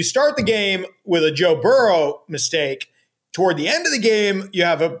 So you start the game with a Joe Burrow mistake. Toward the end of the game, you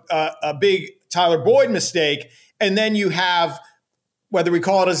have a big Tyler Boyd mistake. And then you have, whether we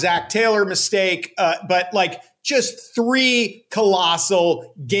call it a Zach Taylor mistake, but like just 3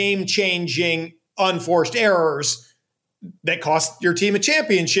 colossal game-changing unforced errors that cost your team a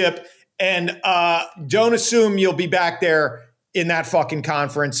championship. And don't assume you'll be back there in that fucking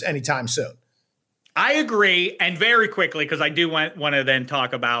conference anytime soon. I agree. And very quickly, because I do want to then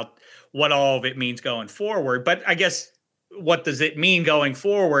talk about what all of it means going forward. But I guess what does it mean going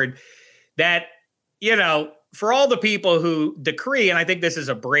forward? That, for all the people who decree, and I think this is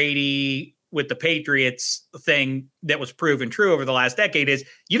a Brady with the Patriots thing that was proven true over the last decade, is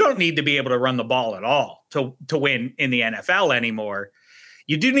you don't need to be able to run the ball at all to win in the NFL anymore.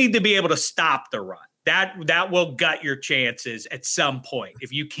 You do need to be able to stop the run. That will gut your chances at some point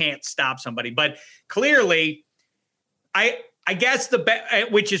if you can't stop somebody. But clearly, I guess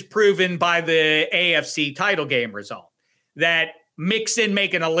which is proven by the AFC title game result, that Mixon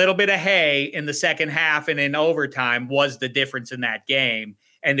making a little bit of hay in the second half and in overtime was the difference in that game.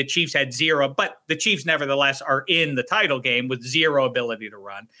 And the Chiefs had 0, but the Chiefs nevertheless are in the title game with 0 ability to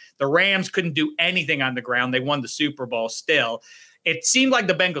run. The Rams couldn't do anything on the ground. They won the Super Bowl still. It seemed like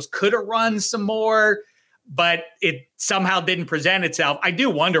the Bengals could have run some more, but it somehow didn't present itself. I do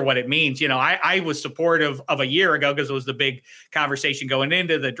wonder what it means. I was supportive of a year ago because it was the big conversation going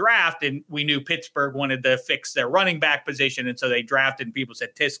into the draft, and we knew Pittsburgh wanted to fix their running back position, and so they drafted, and people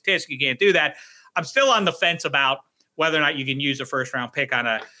said, tisk, you can't do that. I'm still on the fence about whether or not you can use a first-round pick on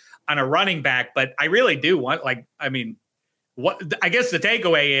a running back, but I really do want, what I guess the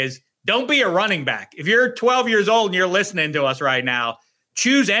takeaway is, don't be a running back. If you're 12 years old and you're listening to us right now,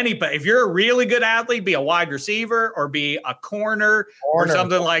 choose anybody. If you're a really good athlete, be a wide receiver or be a corner. Or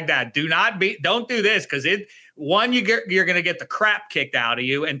something like that. Don't do this because one, you're going to get the crap kicked out of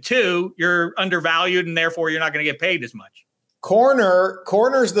you, and 2, you're undervalued and therefore you're not going to get paid as much.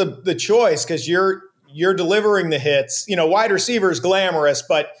 Corner's the choice because you're delivering the hits. Wide receiver is glamorous,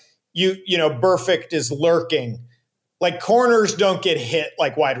 but Burfict is lurking. Like corners don't get hit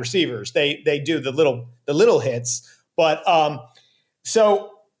like wide receivers. They do the little hits. But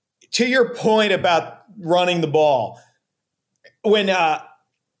so to your point about running the ball, when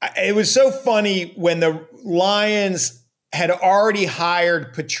it was so funny when the Lions had already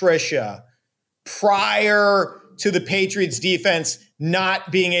hired Patricia prior to the Patriots defense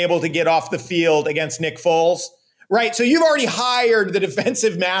not being able to get off the field against Nick Foles, right? So you've already hired the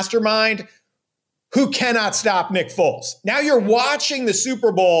defensive mastermind who cannot stop Nick Foles. Now you're watching the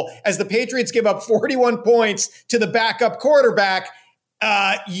Super Bowl as the Patriots give up 41 points to the backup quarterback.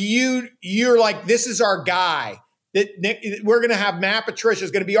 You're like, this is our guy. We're going to have Matt Patricia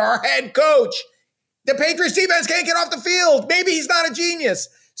is going to be our head coach. The Patriots defense can't get off the field. Maybe he's not a genius.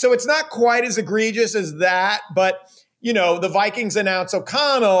 So it's not quite as egregious as that. But, the Vikings announce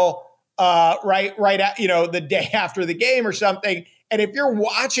O'Connell right at, the day after the game or something. And if you're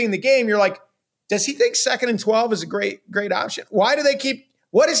watching the game, you're like, does he think 2nd and 12 is a great option? What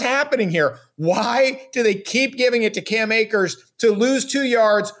is happening here? Why do they keep giving it to Cam Akers to lose 2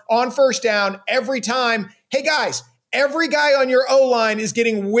 yards on first down every time? Hey guys, every guy on your O-line is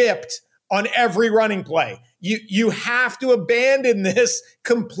getting whipped on every running play. You have to abandon this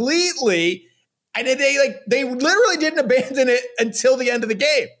completely. And they literally didn't abandon it until the end of the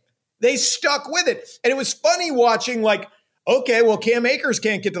game. They stuck with it. And it was funny watching okay, well, Cam Akers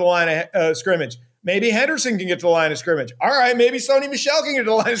can't get to the line of scrimmage. Maybe Henderson can get to the line of scrimmage. All right, maybe Sony Michel can get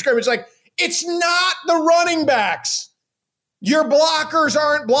to the line of scrimmage. It's not the running backs. Your blockers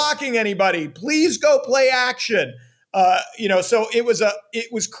aren't blocking anybody. Please go play action. So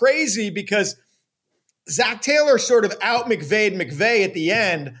it was crazy because Zach Taylor sort of out McVay'd McVay at the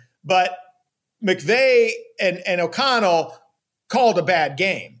end, but McVay and O'Connell called a bad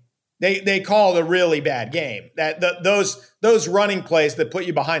game. They called a really bad game. That those running plays that put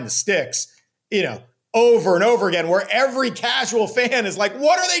you behind the sticks, over and over again, where every casual fan is like,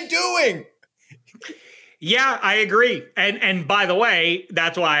 "What are they doing?" Yeah, I agree. And by the way,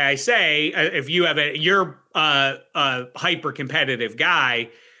 that's why I say if you have you're a hyper competitive guy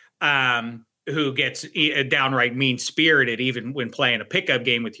who gets downright mean spirited, even when playing a pickup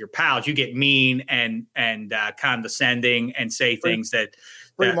game with your pals, you get mean and condescending and say things that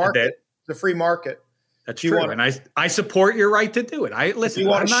Free market. It's a free market. That's true. And I support your right to do it. If you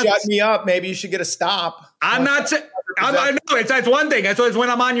want to shut me up, maybe you should get a stop. I'm not saying. I know that's one thing. That's when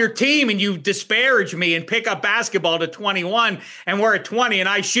I'm on your team and you disparage me and pick up basketball to 21 and we're at 20 and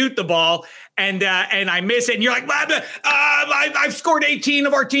I shoot the ball and I miss it and you're like, I've scored 18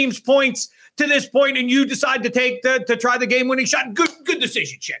 of our team's points to this point and you decide to try the game-winning shot. Good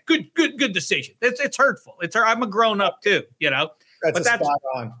decision, Chet. Good decision. It's hurtful. I'm a grown up too, That's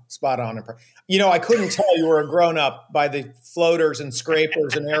spot on. I couldn't tell you were a grown up by the floaters and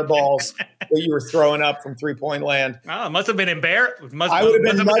scrapers and air balls that you were throwing up from 3-point land. Oh, it must have been embarrassing. Must have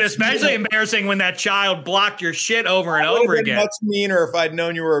been especially embarrassing when that child blocked your shit over and over again. Much meaner if I'd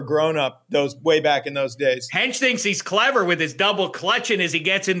known you were a grown up way back in those days. Hench thinks he's clever with his double clutching as he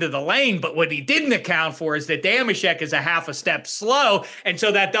gets into the lane, but what he didn't account for is that Damashek is a half a step slow, and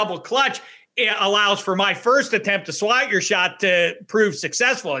so that double clutch it allows for my first attempt to swat your shot to prove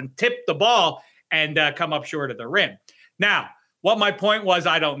successful and tip the ball and come up short of the rim. Now, what my point was,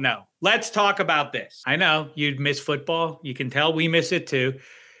 I don't know. Let's talk about this. I know you'd miss football. You can tell we miss it too.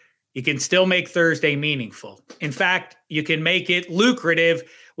 You can still make Thursday meaningful. In fact, you can make it lucrative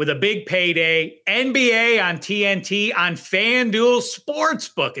with a big payday. NBA on TNT on FanDuel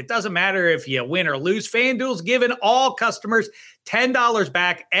Sportsbook. It doesn't matter if you win or lose. FanDuel's giving all customers $10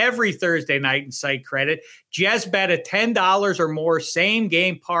 back every Thursday night in site credit. Just bet a $10 or more same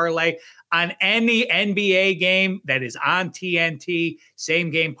game parlay on any NBA game that is on TNT. Same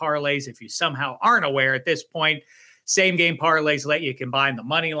game parlays, if you somehow aren't aware at this point, same game parlays let you combine the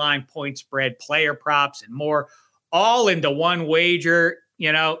money line, point spread, player props, and more all into one wager.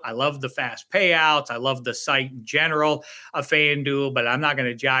 I love the fast payouts. I love the site in general of FanDuel, but I'm not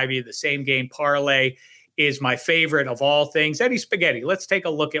going to jive you. The same game parlay is my favorite of all things. Eddie Spaghetti, let's take a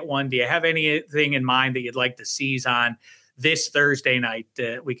look at one. Do you have anything in mind that you'd like to seize on this Thursday night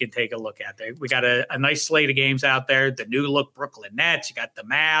that we can take a look at? We got a nice slate of games out there. The new look Brooklyn Nets. You got the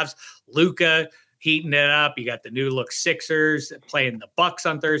Mavs, Luka heating it up. You got the new look Sixers playing the Bucks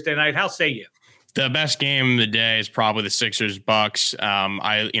on Thursday night. How say you? The best game of the day is probably the Sixers Bucks. Joel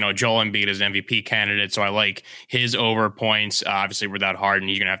Embiid is an MVP candidate, so I like his over points. Obviously, without Harden,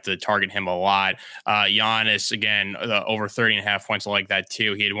 you're gonna have to target him a lot. Giannis, again, over 30.5 points. I like that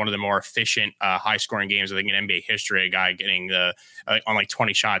too. He had one of the more efficient, high scoring games I think in NBA history. A guy getting on like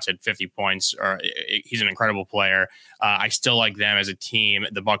 20 shots at 50 points. He's an incredible player. I still like them as a team.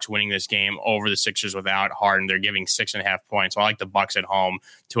 The Bucks winning this game over the Sixers without Harden. They're giving 6.5 points. So I like the Bucks at home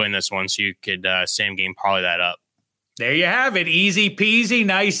to win this one. So you could same game parlay that up. There you have it. Easy peasy,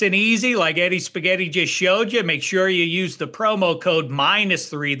 nice and easy, like Eddie Spaghetti just showed you. Make sure you use the promo code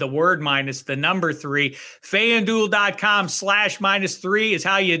 -3, the word minus, the number 3. FanDuel.com/-3 is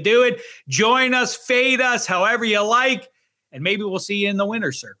how you do it. Join us, fade us, however you like, and maybe we'll see you in the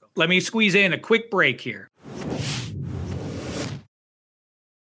winner's circle. Let me squeeze in a quick break here.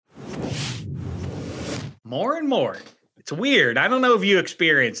 More and more. It's weird. I don't know if you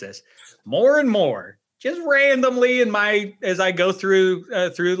experience this. More and more, just randomly as I go through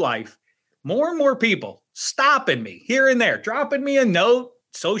life, more and more people stopping me here and there, dropping me a note,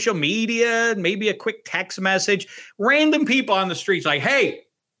 social media, maybe a quick text message, random people on the streets like, hey,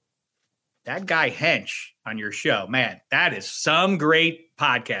 that guy Hench on your show, man, that is some great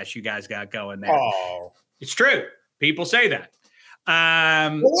podcast you guys got going there. Oh, it's true. People say that.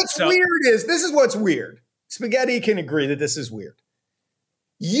 Weird is, this is what's weird. Spaghetti can agree that this is weird.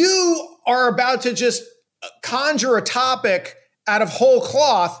 You are about to just conjure a topic out of whole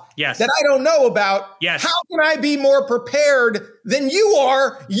cloth that I don't know about. Yes. How can I be more prepared than you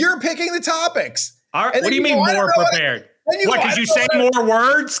are? You're picking the topics. What do you mean more prepared? What, because you say more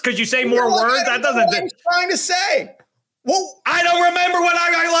words? Because you say more words? That doesn't... What I'm trying to say. Well, I don't remember what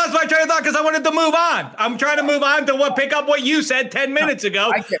I lost my train of thought because I wanted to move on. I'm trying to move on to pick up what you said 10 minutes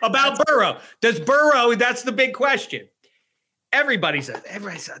ago about Burrow. Does Burrow, that's the big question. Everybody said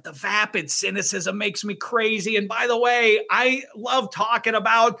the vapid cynicism makes me crazy. And by the way, I love talking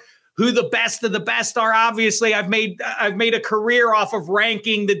about who the best of the best are. Obviously, I've made a career off of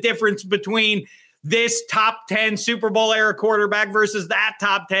ranking the difference between this top 10 Super Bowl era quarterback versus that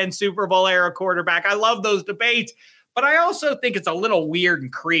top 10 Super Bowl era quarterback. I love those debates, but I also think it's a little weird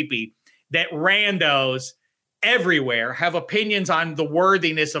and creepy that randos everywhere have opinions on the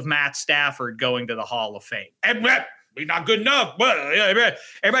worthiness of Matt Stafford going to the Hall of Fame. And he's not good enough.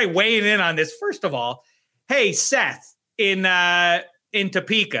 Everybody weighing in on this. First of all, hey, Seth in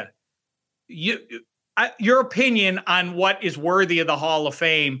Topeka, your opinion on what is worthy of the Hall of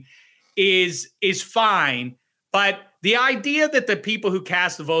Fame is fine, but the idea that the people who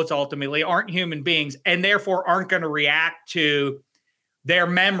cast the votes ultimately aren't human beings and therefore aren't going to react to their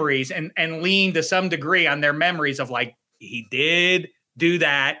memories and lean to some degree on their memories of like, he did do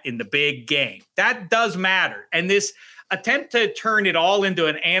that in the big game. That does matter. And this attempt to turn it all into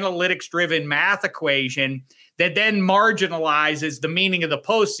an analytics-driven math equation that then marginalizes the meaning of the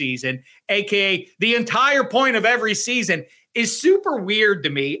postseason, aka the entire point of every season, is super weird to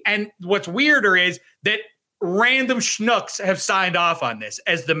me. And what's weirder is that random schnooks have signed off on this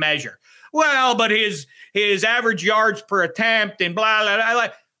as the measure. Well, but his average yards per attempt and blah, blah, blah,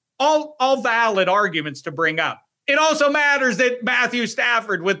 all valid arguments to bring up. It also matters that Matthew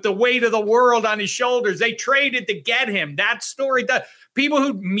Stafford, with the weight of the world on his shoulders, they traded to get him. That story does. People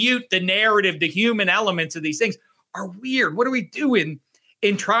who mute the narrative, the human elements of these things are weird. What are we doing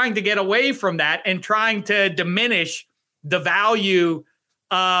in trying to get away from that and trying to diminish the value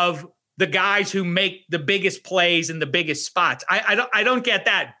of the guys who make the biggest plays in the biggest spots? I don't get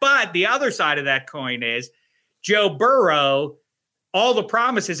that. But the other side of that coin is Joe Burrow, all the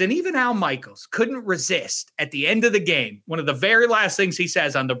promises, and even Al Michaels couldn't resist at the end of the game. One of the very last things he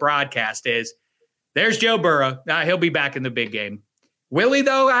says on the broadcast is, there's Joe Burrow. He'll be back in the big game. Will he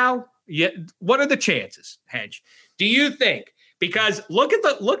though, Al? Yeah. What are the chances, Hedge? Do you think? Because look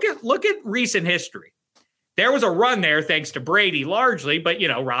at recent history. There was a run there thanks to Brady largely, but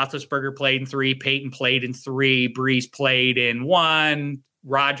Roethlisberger played in 3, Peyton played in 3, Brees played in 1.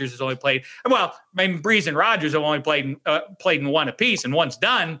 Rodgers has only played, Brees and Rodgers have only played in 1 apiece, and one's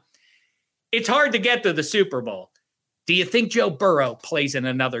done. It's hard to get to the Super Bowl. Do you think Joe Burrow plays in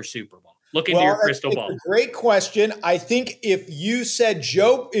another Super Bowl? Look into your crystal ball. Great question. I think if you said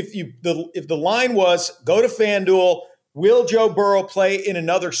if the line was go to FanDuel, will Joe Burrow play in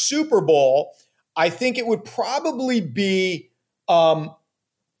another Super Bowl? I think it would probably be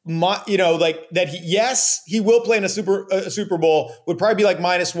yes, he will play in a Super Bowl, would probably be like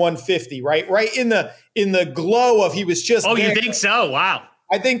 -150, right? Right in the glow of he was just. Oh, you think so? Wow.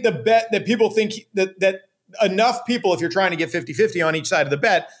 I think the bet that people think that enough people, if you're trying to get 50-50 on each side of the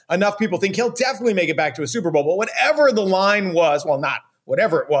bet, enough people think he'll definitely make it back to a Super Bowl. But whatever the line was, well, not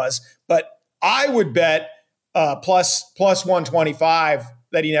whatever it was, but I would bet plus 125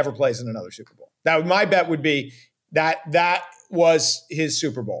 that he never plays in another Super Bowl. My bet would be that was his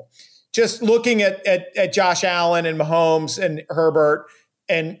Super Bowl. Just looking at Josh Allen and Mahomes and Herbert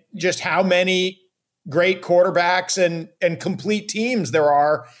and just how many great quarterbacks and complete teams there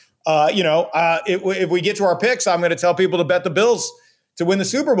are. If we get to our picks, I'm going to tell people to bet the Bills to win the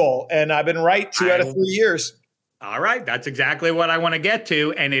Super Bowl. And I've been right 2 out of 3 years. All right. That's exactly what I want to get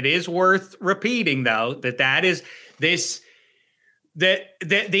to. And it is worth repeating, though, that is this. The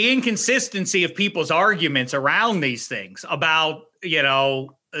inconsistency of people's arguments around these things about,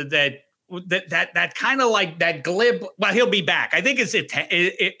 that kind of like that glib, well, he'll be back. I think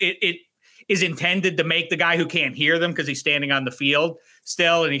it is intended to make the guy who can't hear them because he's standing on the field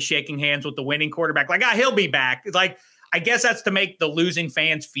still and he's shaking hands with the winning quarterback. Like, he'll be back. It's like, I guess that's to make the losing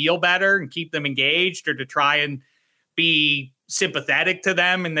fans feel better and keep them engaged or to try and be sympathetic to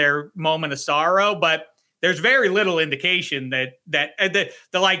them in their moment of sorrow. But there's very little indication that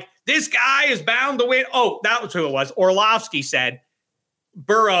like, this guy is bound to win. Oh, that was who it was. Orlovsky said,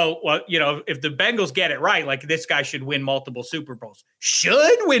 Burrow, well, if the Bengals get it right, like, this guy should win multiple Super Bowls.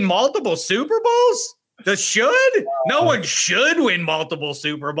 Should win multiple Super Bowls? No one should win multiple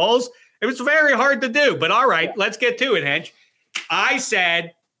Super Bowls. It was very hard to do. But all right, let's get to it, Hench. I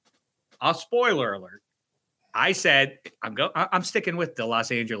said, a spoiler alert. I said I'm sticking with the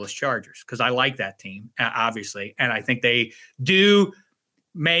Los Angeles Chargers because I like that team, obviously, and I think they do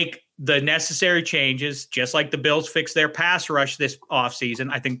make the necessary changes, just like the Bills fixed their pass rush this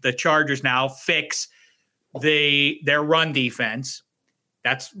offseason. I think the Chargers now fix their run defense.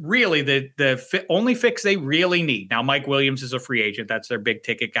 That's really the only fix they really need. Now, Mike Williams is a free agent. That's their big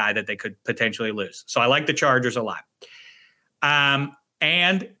ticket guy that they could potentially lose. So I like the Chargers a lot.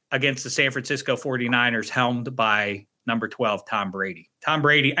 And against the San Francisco 49ers, helmed by number 12, Tom Brady. Tom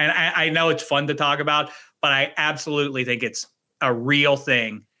Brady, and I know it's fun to talk about, but I absolutely think it's a real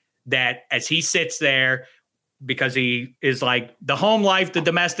thing that as he sits there, because he is like, the home life, the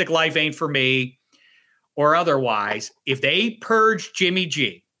domestic life ain't for me, or otherwise, if they purge Jimmy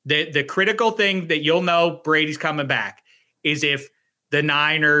G, the critical thing that you'll know Brady's coming back is if the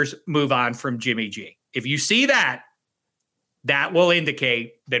Niners move on from Jimmy G. If you see that, that will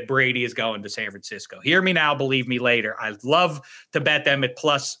indicate that Brady is going to San Francisco. Hear me now, believe me later. I'd love to bet them at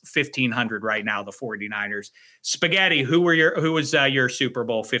plus 1,500 right now, the 49ers. Spaghetti, who was your Super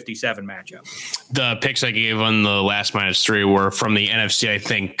Bowl 57 matchup? The picks I gave on the last -3 were from the NFC. I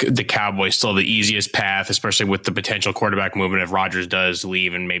think the Cowboys still have the easiest path, especially with the potential quarterback movement if Rodgers does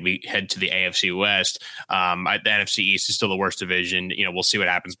leave and maybe head to the AFC West. The NFC East is still the worst division. We'll see what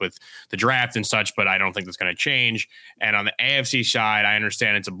happens with the draft and such, but I don't think that's going to change. And on the AFC side, I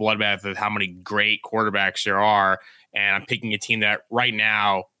understand it's a bloodbath of how many great quarterbacks there are. And I'm picking a team that right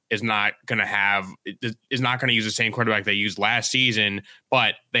now is not going to use the same quarterback they used last season,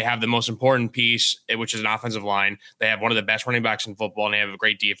 but they have the most important piece, which is an offensive line. They have one of the best running backs in football, and they have a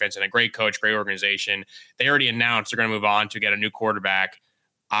great defense and a great coach, great organization. They already announced they're going to move on to get a new quarterback.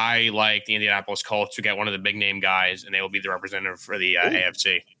 I like the Indianapolis Colts to get one of the big name guys, and they will be the representative for the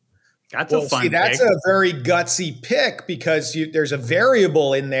AFC. That's a fun pick. That's a very gutsy pick because there's a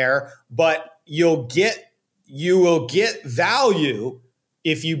variable in there, but you will get value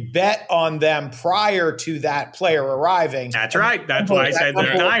if you bet on them prior to that player arriving. That's right. That's why I said the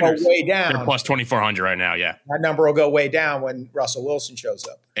Niners. Way down. They're plus 2,400 right now. Yeah, that number will go way down when Russell Wilson shows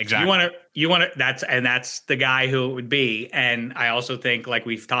up. Exactly. You want to. That's the guy who it would be. And I also think, like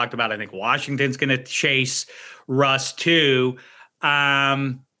we've talked about, I think Washington's going to chase Russ too.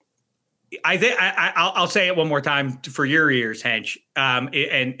 I'll say it one more time for your ears, Hench, and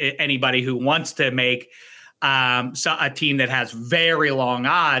anybody who wants to make a team that has very long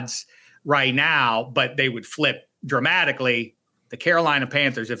odds right now, but they would flip dramatically. The Carolina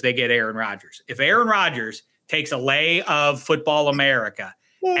Panthers, if they get Aaron Rodgers. If Aaron Rodgers takes a lay of Football America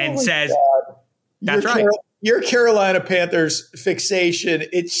and says, God. That's right. Your Carolina Panthers fixation,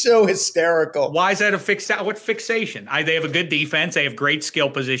 it's so hysterical. Why is that a fixation? What fixation? They have a good defense. They have great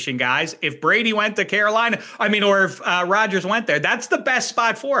skill position guys. If Brady went to Carolina, or if Rodgers went there, that's the best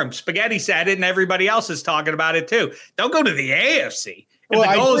spot for him. Spaghetti said it, and everybody else is talking about it too. Don't go to the AFC. If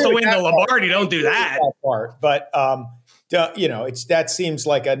the goal is to win the Lombardi, don't do that. Part. But, that seems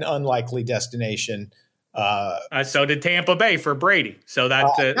like an unlikely destination. So did Tampa Bay for Brady. So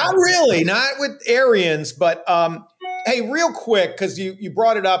that's not really, not with Arians, but hey, real quick, because you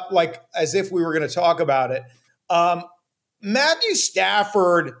brought it up like as if we were going to talk about it. Matthew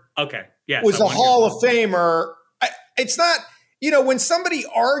Stafford, was a Hall of Famer. It's not, when somebody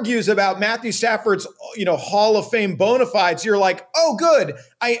argues about Matthew Stafford's, Hall of Fame bona fides, you're like, oh, good.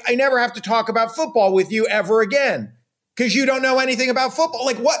 I never have to talk about football with you ever again because you don't know anything about football.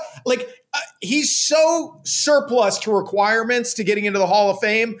 Like what? He's so surplus to requirements to getting into the Hall of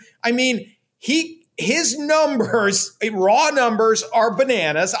Fame. His numbers, raw numbers, are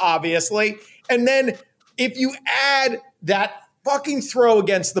bananas, obviously. And then if you add that fucking throw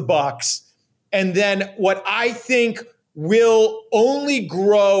against the Bucs, and then what I think will only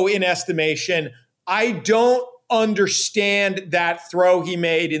grow in estimation, I don't understand that throw he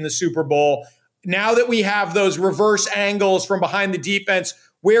made in the Super Bowl. Now that we have those reverse angles from behind the defense,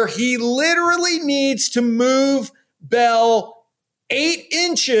 where he literally needs to move Bell 8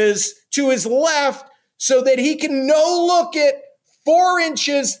 inches to his left so that he can look at 4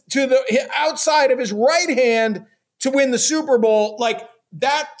 inches to the outside of his right hand to win the Super Bowl. Like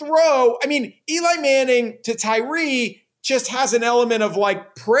that throw, Eli Manning to Tyree just has an element of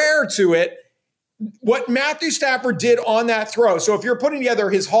like prayer to it. What Matthew Stafford did on that throw. So if you're putting together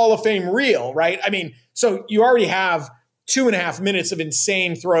his Hall of Fame reel, right? So you already have 2.5 minutes of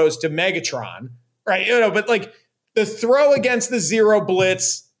insane throws to Megatron, right? But like the throw against the zero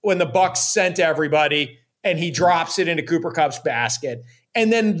blitz when the Bucs sent everybody and he drops it into Cooper Kupp's basket.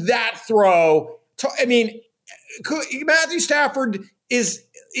 And then that throw, Matthew Stafford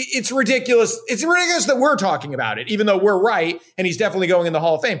it's ridiculous. It's ridiculous that we're talking about it, even though we're right. And he's definitely going in the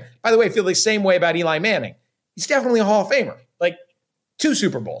Hall of Fame. By the way, I feel the same way about Eli Manning. He's definitely a Hall of Famer, like 2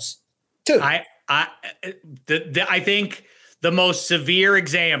 Super Bowls, 2. I think the most severe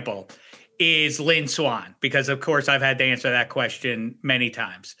example is Lynn Swann, because of course I've had to answer that question many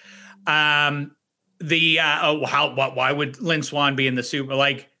times. Why would Lynn Swann be in the Super?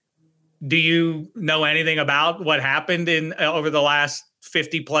 Like, do you know anything about what happened in over the last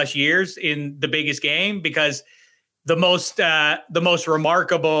 50 plus years in the biggest game? Because the most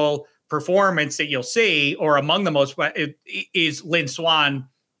remarkable performance that you'll see, or among the most, is Lynn Swann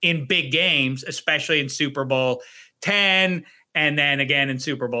in big games, especially in Super Bowl 10 and then again in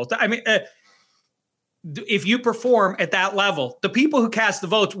Super Bowl. If you perform at that level, the people who cast the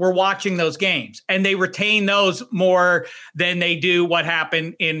votes were watching those games, and they retain those more than they do what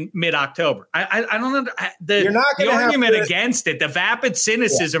happened in mid-October. I don't know. The argument against it, the vapid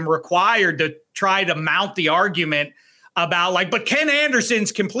cynicism required to try to mount the argument about like, but Ken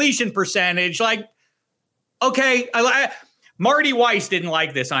Anderson's completion percentage, like, okay, Marty Weiss didn't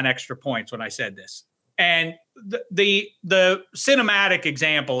like this on Extra Points when I said this. And the cinematic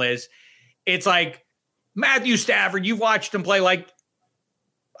example is, it's like Matthew Stafford, you've watched him play, like,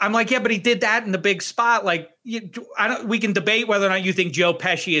 I'm like, yeah, but he did that in the big spot. Like, we can debate whether or not you think Joe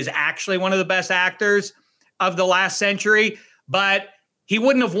Pesci is actually one of the best actors of the last century, but he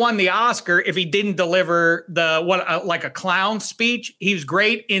wouldn't have won the Oscar if he didn't deliver like a clown speech. He was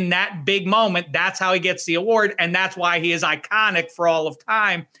great in that big moment. That's how he gets the award, and that's why he is iconic for all of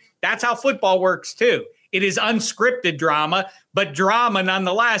time. That's how football works too. It is unscripted drama, but drama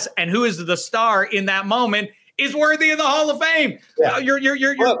nonetheless. And who is the star in that moment is worthy of the Hall of Fame. Yeah.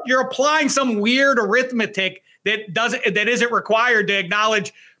 You're applying some weird arithmetic that isn't required to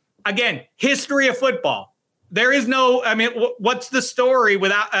acknowledge, again, history of football. There is no, I mean, what's the story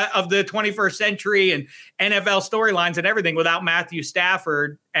without of the 21st century and NFL storylines and everything without Matthew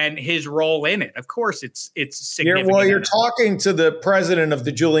Stafford and his role in it? Of course, it's significant. You're talking to the president of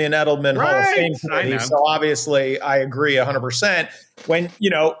the Julian Edelman Hall of Fame committee, so obviously I agree 100%.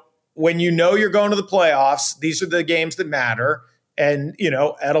 When you know you're going to the playoffs, these are the games that matter. And,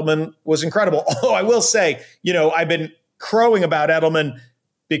 Edelman was incredible. Although I will say, I've been crowing about Edelman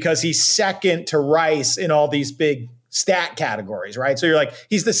because he's second to Rice in all these big stat categories, right? So you're like,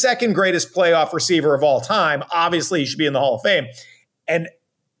 he's the second greatest playoff receiver of all time. Obviously, he should be in the Hall of Fame. And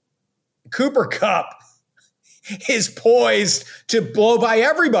Cooper Kupp is poised to blow by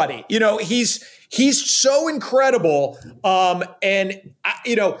everybody. He's so incredible.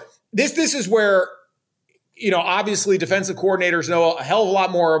 This is where, obviously defensive coordinators know a hell of a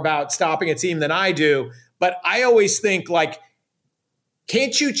lot more about stopping a team than I do. But I always think, like,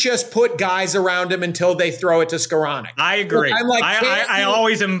 can't you just put guys around him until they throw it to Skoranek? I agree. I'm like, I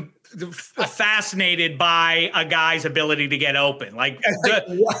always am fascinated by a guy's ability to get open. Like,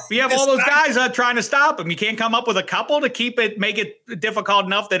 you have all those guys trying to stop him. You can't come up with a couple to make it difficult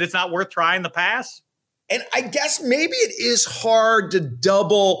enough that it's not worth trying the pass. And I guess maybe it is hard to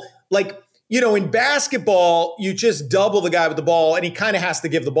double, like, in basketball, you just double the guy with the ball and he kind of has to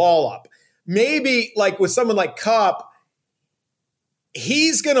give the ball up. Maybe like with someone like Kupp,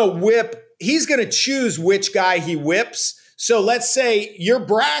 he's going to choose which guy he whips. So let's say you're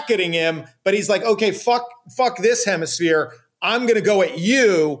bracketing him, but he's like, okay, fuck this hemisphere. I'm going to go at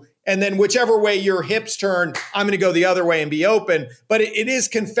you. And then whichever way your hips turn, I'm going to go the other way and be open. But it is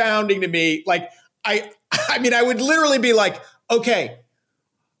confounding to me. Like, I would literally be like, okay,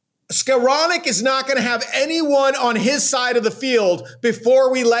 Skoranek is not going to have anyone on his side of the field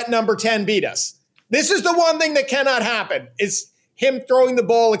before we let number 10 beat us. This is the one thing that cannot happen, is him throwing the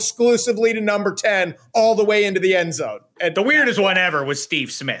ball exclusively to number 10 all the way into the end zone. And the weirdest one ever was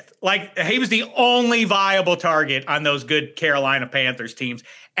Steve Smith. Like, he was the only viable target on those good Carolina Panthers teams.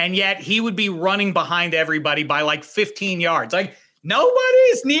 And yet he would be running behind everybody by like 15 yards. Like,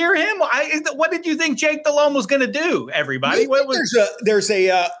 nobody's near him. What did you think Jake Delhomme was going to do, everybody? There's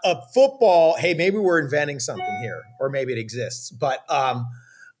a football, hey, maybe we're inventing something here, or maybe it exists. But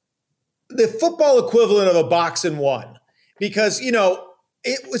the football equivalent of a box and one. Because,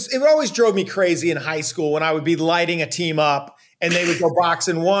 it always drove me crazy in high school when I would be lighting a team up and they would go box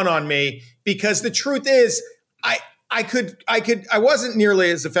and one on me. Because the truth is, I wasn't nearly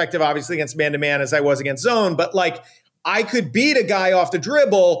as effective, obviously, against man-to-man as I was against zone. But, like, I could beat a guy off the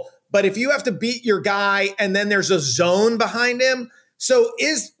dribble. But if you have to beat your guy and then there's a zone behind him,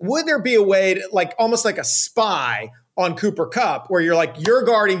 would there be a way to, like, almost like a spy on Cooper Kupp where you're like, you're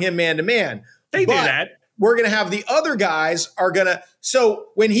guarding him man-to-man? They do that. We're going to have the other guys so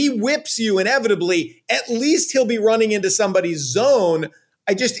when he whips you, inevitably, at least he'll be running into somebody's zone.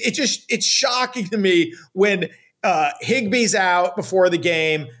 It's shocking to me when Higbee's out before the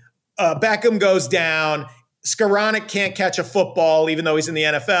game, Beckham goes down, Skoranek can't catch a football, even though he's in the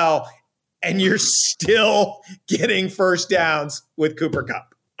NFL, and you're still getting first downs with Cooper Kupp.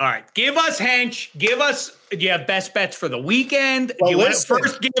 All right, give us Hench. Give us best bets for the weekend. Well,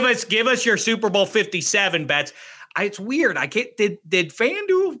 first give us your Super Bowl 57 bets. It's weird. I can't. Did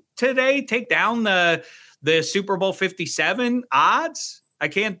FanDuel today take down the Super Bowl 57 odds? I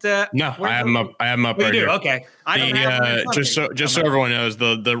can't. No, I have them up. I have them up right here. Okay, I don't have just so everyone knows,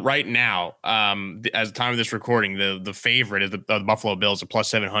 the right now, as the time of this recording, the favorite is the Buffalo Bills at plus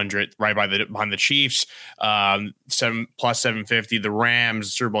 700, right behind the Chiefs, plus 750. The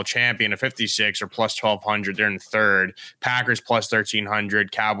Rams, Super Bowl champion, at 56 or plus 1200. They're in third. Packers plus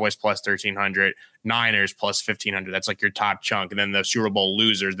 1300. Cowboys plus 1300. Niners plus 1,500. That's like your top chunk. And then the Super Bowl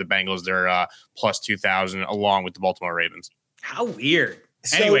losers, the Bengals, they're plus 2,000, along with the Baltimore Ravens. How weird.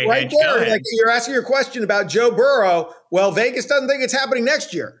 So anyway, right Hench, there, like you're asking your question about Joe Burrow. Well, Vegas doesn't think it's happening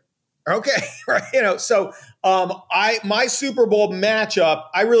next year. Okay, right? So my Super Bowl matchup,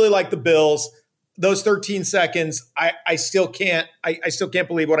 I really like the Bills. Those 13 seconds, I still can't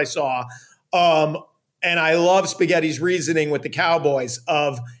believe what I saw. And I love Spaghetti's reasoning with the Cowboys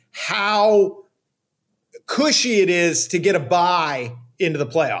of how cushy it is to get a bye into the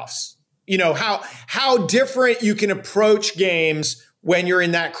playoffs. How different you can approach games when you're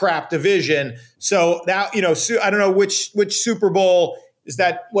in that crap division. So that, I don't know which Super Bowl is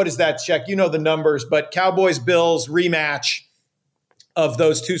that. What is that, Check? You know the numbers, but Cowboys Bills rematch of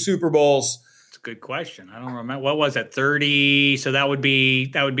those two Super Bowls. It's a good question. I don't remember. What was it? 30. So that would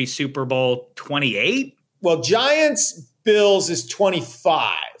be Super Bowl 28. Well, Giants Bills is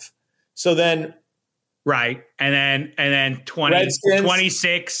 25. So then. Right. And then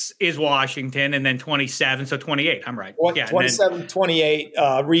 26 is Washington, and then 27. So 28. I'm right. 27, 28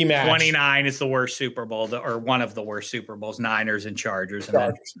 rematch. 29 is the worst Super Bowl, or one of the worst Super Bowls, Niners and Chargers. And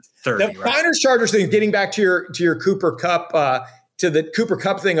then 30. The Niners Chargers thing, getting back to your Cooper Kupp, to the Cooper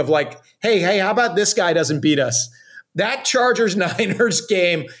Kupp thing of like, hey, how about this guy doesn't beat us? That Chargers Niners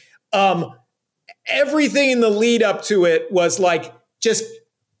game, everything in the lead up to it was like, just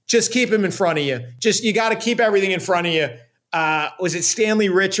keep him in front of you. You got to keep everything in front of you. Was it Stanley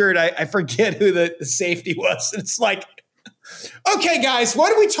Richard? I forget who the safety was. It's like, okay, guys,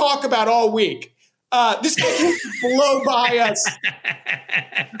 what do we talk about all week? This guy can blow by us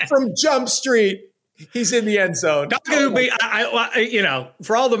from Jump Street. He's in the end zone.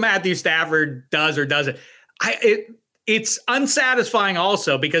 For all the Matthew Stafford does or doesn't, it's unsatisfying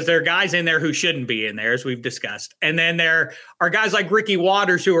also because there are guys in there who shouldn't be in there, as we've discussed. And then there are guys like Ricky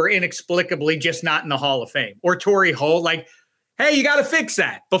Waters who are inexplicably just not in the Hall of Fame, or Torrey Holt. Like, hey, you got to fix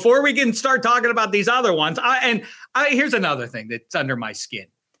that before we can start talking about these other ones. Here's another thing that's under my skin.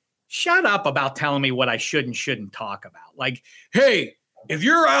 Shut up about telling me what I should and shouldn't talk about. Like, hey, if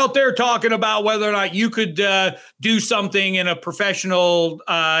you're out there talking about whether or not you could do something in a professional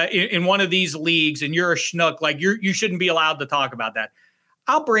in one of these leagues and you're a schnook, like you shouldn't be allowed to talk about that.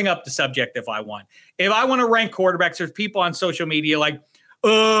 I'll bring up the subject if I want. If I want to rank quarterbacks, there's people on social media like,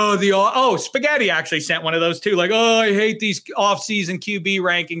 Spaghetti actually sent one of those too. Like, I hate these off-season QB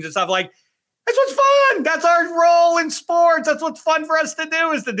rankings and stuff. Like, that's what's fun. That's our role in sports. That's what's fun for us to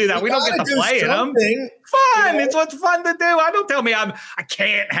do, is to do that. We don't get to play in them. Fun. It's what's fun to do. I don't tell me I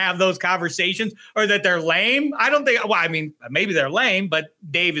can't have those conversations or that they're lame. I don't think. Well, I mean, maybe they're lame, but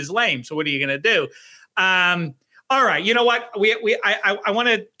Dave is lame. So what are you going to do? All right. You know what? I want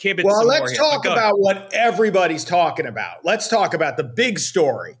to keep it. Well, let's talk about what everybody's talking about. Let's talk about the big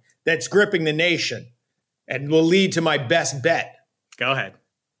story that's gripping the nation and will lead to my best bet. Go ahead.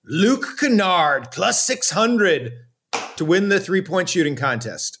 Luke Kennard plus 600 to win the 3-point shooting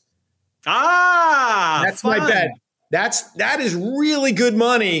contest. That's fun. My bet. That is really good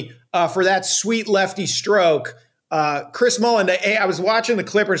money for that sweet lefty stroke. Chris Mullin. I was watching the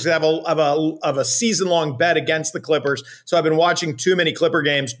Clippers have a season-long bet against the Clippers, so I've been watching too many Clipper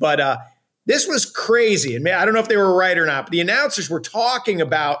games. But this was crazy, and I don't know if they were right or not. But the announcers were talking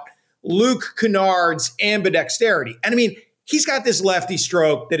about Luke Kennard's ambidexterity, and I mean, he's got this lefty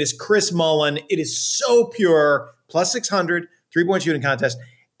stroke that is Chris Mullin. It is so pure. Plus 600, 3-point shooting contest.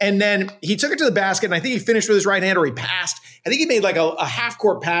 And then he took it to the basket, and I think he finished with his right hand, or he passed. I think he made like a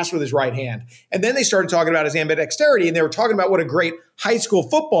half-court pass with his right hand. And then they started talking about his ambidexterity, and they were talking about what a great high school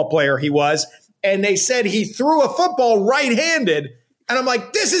football player he was. And they said he threw a football right-handed. And I'm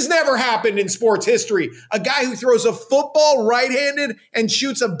like, this has never happened in sports history. A guy who throws a football right-handed and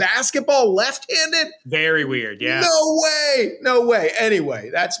shoots a basketball left-handed? Very weird, yeah. No way. Anyway,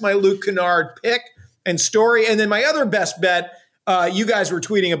 that's my Luke Kennard pick and story. And then my other best bet, you guys were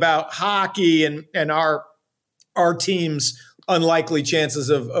tweeting about hockey and our team's unlikely chances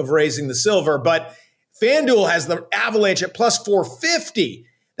of raising the silver. But FanDuel has the Avalanche at plus 450.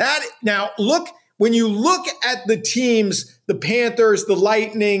 When you look at the teams, the Panthers, the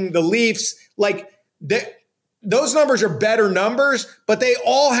Lightning, the Leafs, like those numbers are better numbers, but they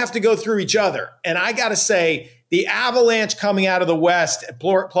all have to go through each other. And I got to say, the Avalanche coming out of the West at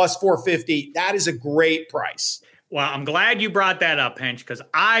plus 450, that is a great price. Well, I'm glad you brought that up, Hench, because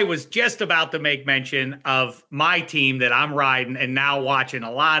I was just about to make mention of my team that I'm riding and now watching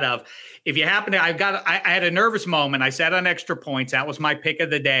a lot of. If you happen to, I had a nervous moment. I sat on Extra Points. That was my pick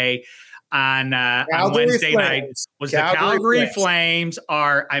of the day. On Wednesday night was the Calgary Flames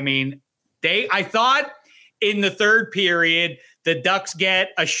I thought in the third period, the Ducks get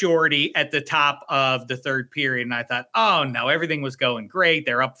a shorty at the top of the third period. And I thought, oh no, everything was going great.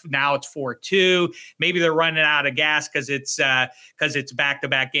 They're up now. It's 4-2. Maybe they're running out of gas because it's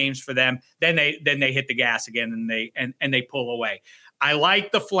back-to-back games for them. Then they hit the gas again and they pull away. I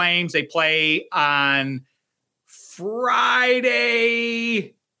like the Flames. They play on Friday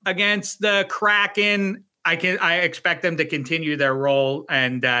against the Kraken. I expect them to continue their role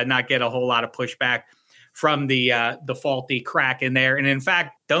and not get a whole lot of pushback from the faulty Kraken there. And in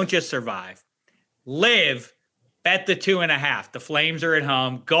fact, don't just survive. Live, bet the 2.5. The Flames are at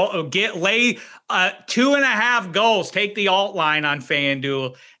home. Lay 2.5 goals. Take the alt line on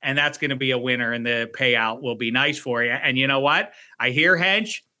FanDuel, and that's going to be a winner, and the payout will be nice for you. And you know what? I hear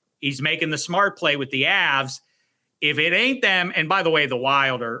Hench. He's making the smart play with the Avs. If it ain't them, and by the way, the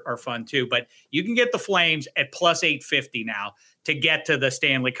Wild are fun too, but you can get the Flames at plus 850 now to get to the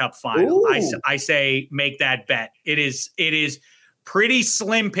Stanley Cup final. I say make that bet. It is pretty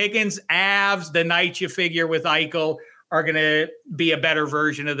slim pickings. Avs, the night you figure with Eichel, are going to be a better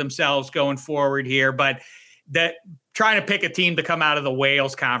version of themselves going forward here. But that trying to pick a team to come out of the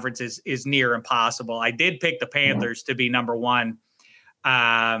Wales conference is near impossible. I did pick the Panthers to be number one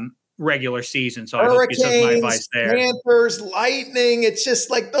regular season. So Hurricanes, I hope you took my advice there. Panthers, Lightning. It's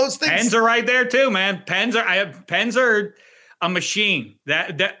just like those things. Pens are right there too, man. Pens are a machine.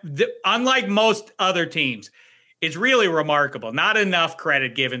 That unlike most other teams, it's really remarkable. Not enough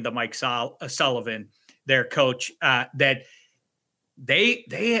credit given to Mike Sullivan, their coach, that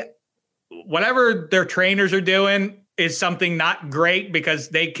they whatever their trainers are doing is something not great because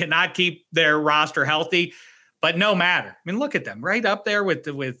they cannot keep their roster healthy. But no matter. I mean, look at them right up there with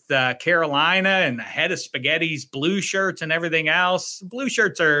Carolina and the head of Spaghetti's blue shirts and everything else. Blue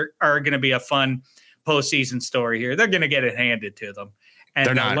shirts are going to be a fun postseason story here. They're going to get it handed to them. And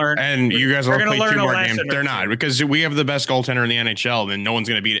they're not. And you guys will play 2 more games. They're not, because we have the best goaltender in the NHL. Then no one's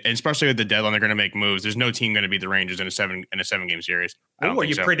going to beat it. Especially with the deadline, they're going to make moves. There's no team going to beat the Rangers in a 7-game series. Are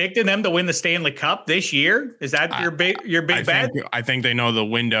you predicting them to win the Stanley Cup this year? Is that your big bet? I think they know the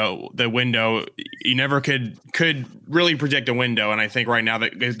window. The window. You never could really predict a window. And I think right now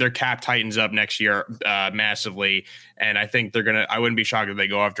that their cap tightens up next year massively. And I think they're gonna. I wouldn't be shocked if they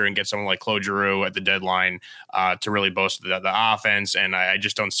go after and get someone like Claude Giroux at the deadline to really boast the offense. And I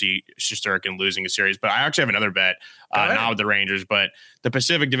just don't see Shesterkin losing a series. But I actually have another bet, not with the Rangers, but the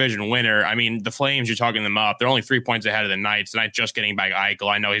Pacific Division winner. I mean, the Flames, you're talking them up. They're only 3 points ahead of the Knights. The Knights just getting back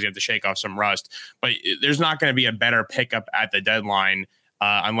Eichel. I know he's going to have to shake off some rust, but there's not going to be a better pickup at the deadline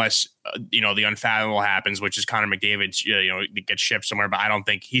unless, the unfathomable happens, which is Connor McDavid, gets shipped somewhere. But I don't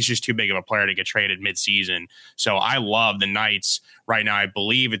think he's just too big of a player to get traded midseason. So I love the Knights right now. I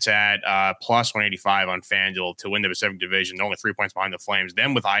believe it's at plus 185 on FanDuel to win the Pacific Division. They're only 3 points behind the Flames.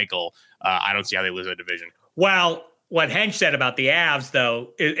 Then with Eichel, I don't see how they lose that division. Well, what Hench said about the Avs,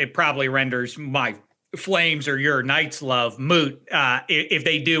 though, it probably renders my Flames or your Knights love moot if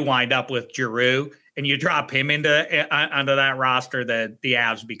they do wind up with Giroux and you drop him onto that roster. That the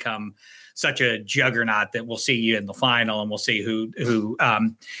Avs become such a juggernaut that we'll see you in the final, and we'll see who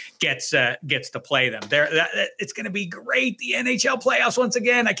gets to play them. It's going to be great. The NHL playoffs once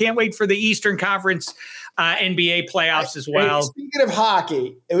again. I can't wait for the Eastern Conference NBA playoffs as well. Speaking of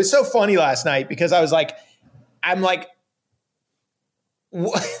hockey, it was so funny last night because I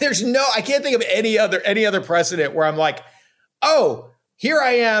can't think of any other precedent where I'm like, oh, here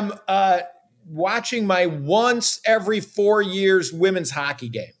I am watching my once every 4 years women's hockey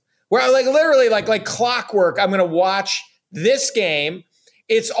game where I literally like clockwork. I'm going to watch this game.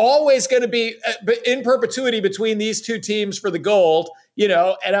 It's always going to be in perpetuity between these two teams for the gold,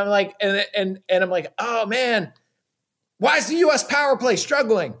 and I'm like, and I'm like, oh man, why is the U.S. power play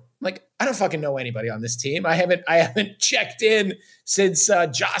struggling? Like, I don't fucking know anybody on this team. I haven't checked in since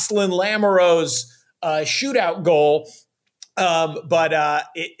Jocelyn Lamoureux's shootout goal. But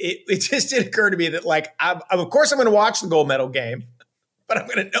it just did occur to me that of course I'm going to watch the gold medal game, but I'm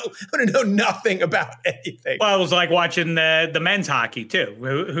going to know nothing about anything. Well, it was like watching the men's hockey too.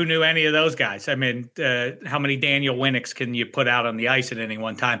 Who knew any of those guys? I mean, how many Daniel Winnicks can you put out on the ice at any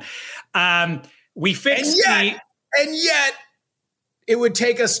one time? We fixed and yet it would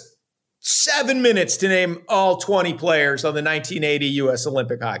take us 7 minutes to name all 20 players on the 1980 U.S.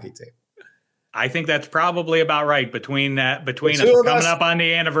 Olympic hockey team. I think that's probably about right between us coming up on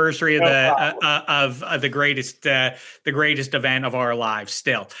the anniversary of the greatest event of our lives.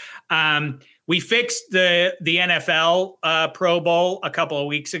 Still, we fixed the NFL Pro Bowl a couple of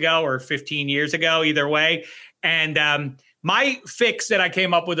weeks ago or 15 years ago, either way. And my fix that I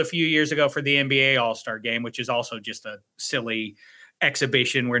came up with a few years ago for the NBA All-Star Game, which is also just a silly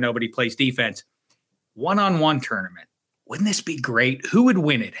exhibition where nobody plays defense. one-on-one tournament. Wouldn't this be great? Who would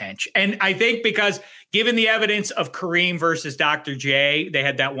win it, Hench? And I think because given the evidence of Kareem versus Dr. J, they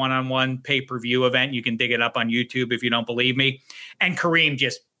had that one-on-one pay-per-view event. You can dig it up on YouTube if you don't believe me. And Kareem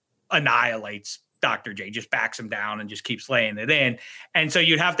just annihilates Dr. J, just backs him down and just keeps laying it in. And so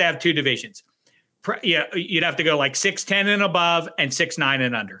you'd have to have two divisions. Yeah, you'd have to go like 6'10" and above and 6'9"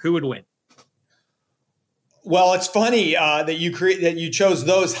 and under. Who would win? Well, it's funny that you chose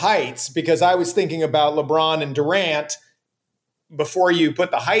those heights, because I was thinking about LeBron and Durant before you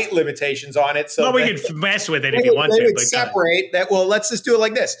put the height limitations on it. So we could mess with it if you want to. They would separate that. Well, let's just do it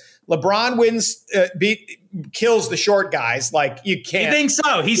like this. LeBron wins, kills the short guys. Like, you can't. You think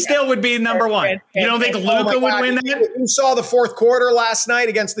so? He still would be number one. You don't think Luka would win that? You saw the fourth quarter last night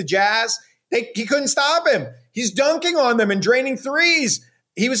against the Jazz. He couldn't stop him. He's dunking on them and draining threes.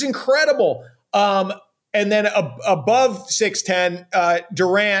 He was incredible. And then above 6'10",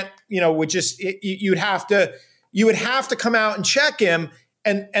 Durant, would just you would have to come out and check him.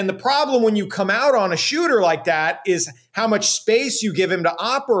 And the problem when you come out on a shooter like that is how much space you give him to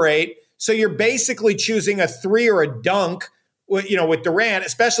operate. So you're basically choosing a three or a dunk, with Durant,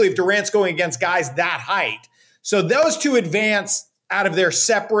 especially if Durant's going against guys that height. So those two advance out of their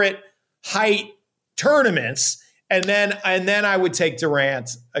separate height tournaments, and then I would take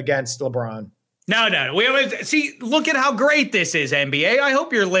Durant against LeBron. No. We haven't, see, look at how great this is, NBA. I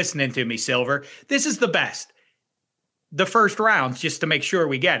hope you're listening to me, Silver. This is the best. The first rounds, just to make sure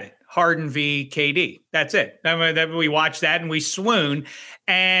we get it. Harden v. KD. That's it. Then we watch that and we swoon.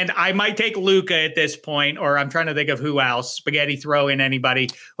 And I might take Luka at this point, or I'm trying to think of who else. Spaghetti throw in anybody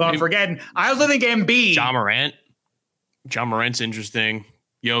who I'm forgetting. I also think Embiid. John Morant's interesting.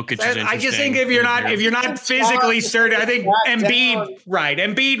 Jokic is interesting. I just think if you're not physically certain, I think Embiid, right?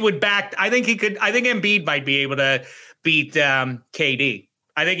 Embiid would back. I think Embiid might be able to beat KD.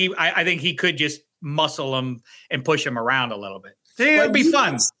 I think he could just muscle him and push him around a little bit. It would be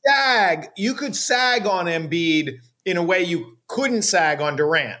fun. You could sag on Embiid in a way you couldn't sag on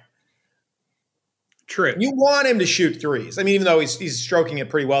Durant. True. You want him to shoot threes. I mean, even though he's stroking it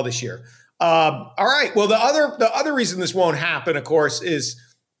pretty well this year. All right. Well, the other reason this won't happen, of course, is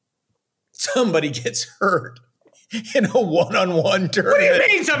somebody gets hurt in a one-on-one tournament. What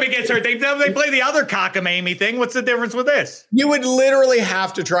do you mean somebody gets hurt? They play the other cockamamie thing. What's the difference with this? You would literally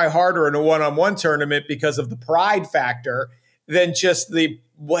have to try harder in a one-on-one tournament because of the pride factor than just the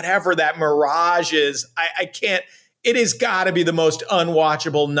whatever that mirage is. I can't. It has got to be the most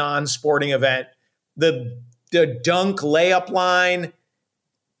unwatchable non-sporting event. The dunk layup line.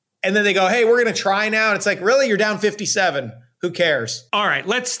 And then they go, hey, we're going to try now. And it's like, really? You're down 57. Who cares? All right,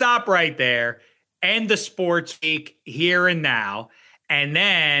 let's stop right there. End the sports week here and now. And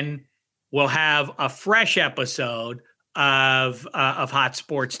then we'll have a fresh episode of Hot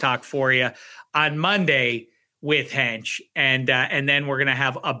Sports Talk for you on Monday with Hench. And then we're going to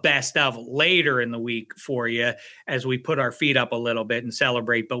have a best of later in the week for you as we put our feet up a little bit and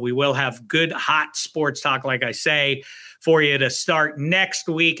celebrate. But we will have good hot sports talk, like I say, for you to start next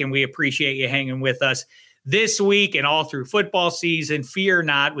week. And we appreciate you hanging with us this week and all through football season. Fear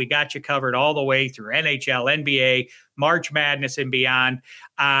not, we got you covered all the way through NHL, NBA, March Madness, and beyond.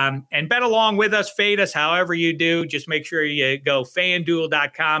 And bet along with us, fade us, however you do. Just make sure you go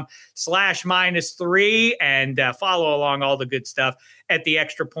FanDuel.com/-3 and follow along all the good stuff at the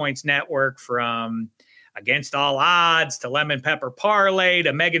Extra Points Network, from Against All Odds to Lemon Pepper Parlay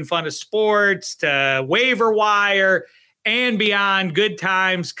to Megan Fun of Sports to Waiver Wire and beyond. Good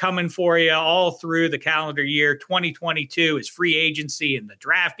times coming for you all through the calendar year. 2022 is free agency and the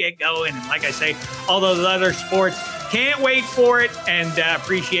draft get going. And like I say, all those other sports, can't wait for it, and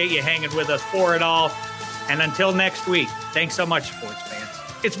appreciate you hanging with us for it all. And until next week, thanks so much, sports fans.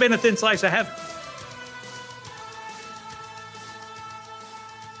 It's been a thin slice of heaven.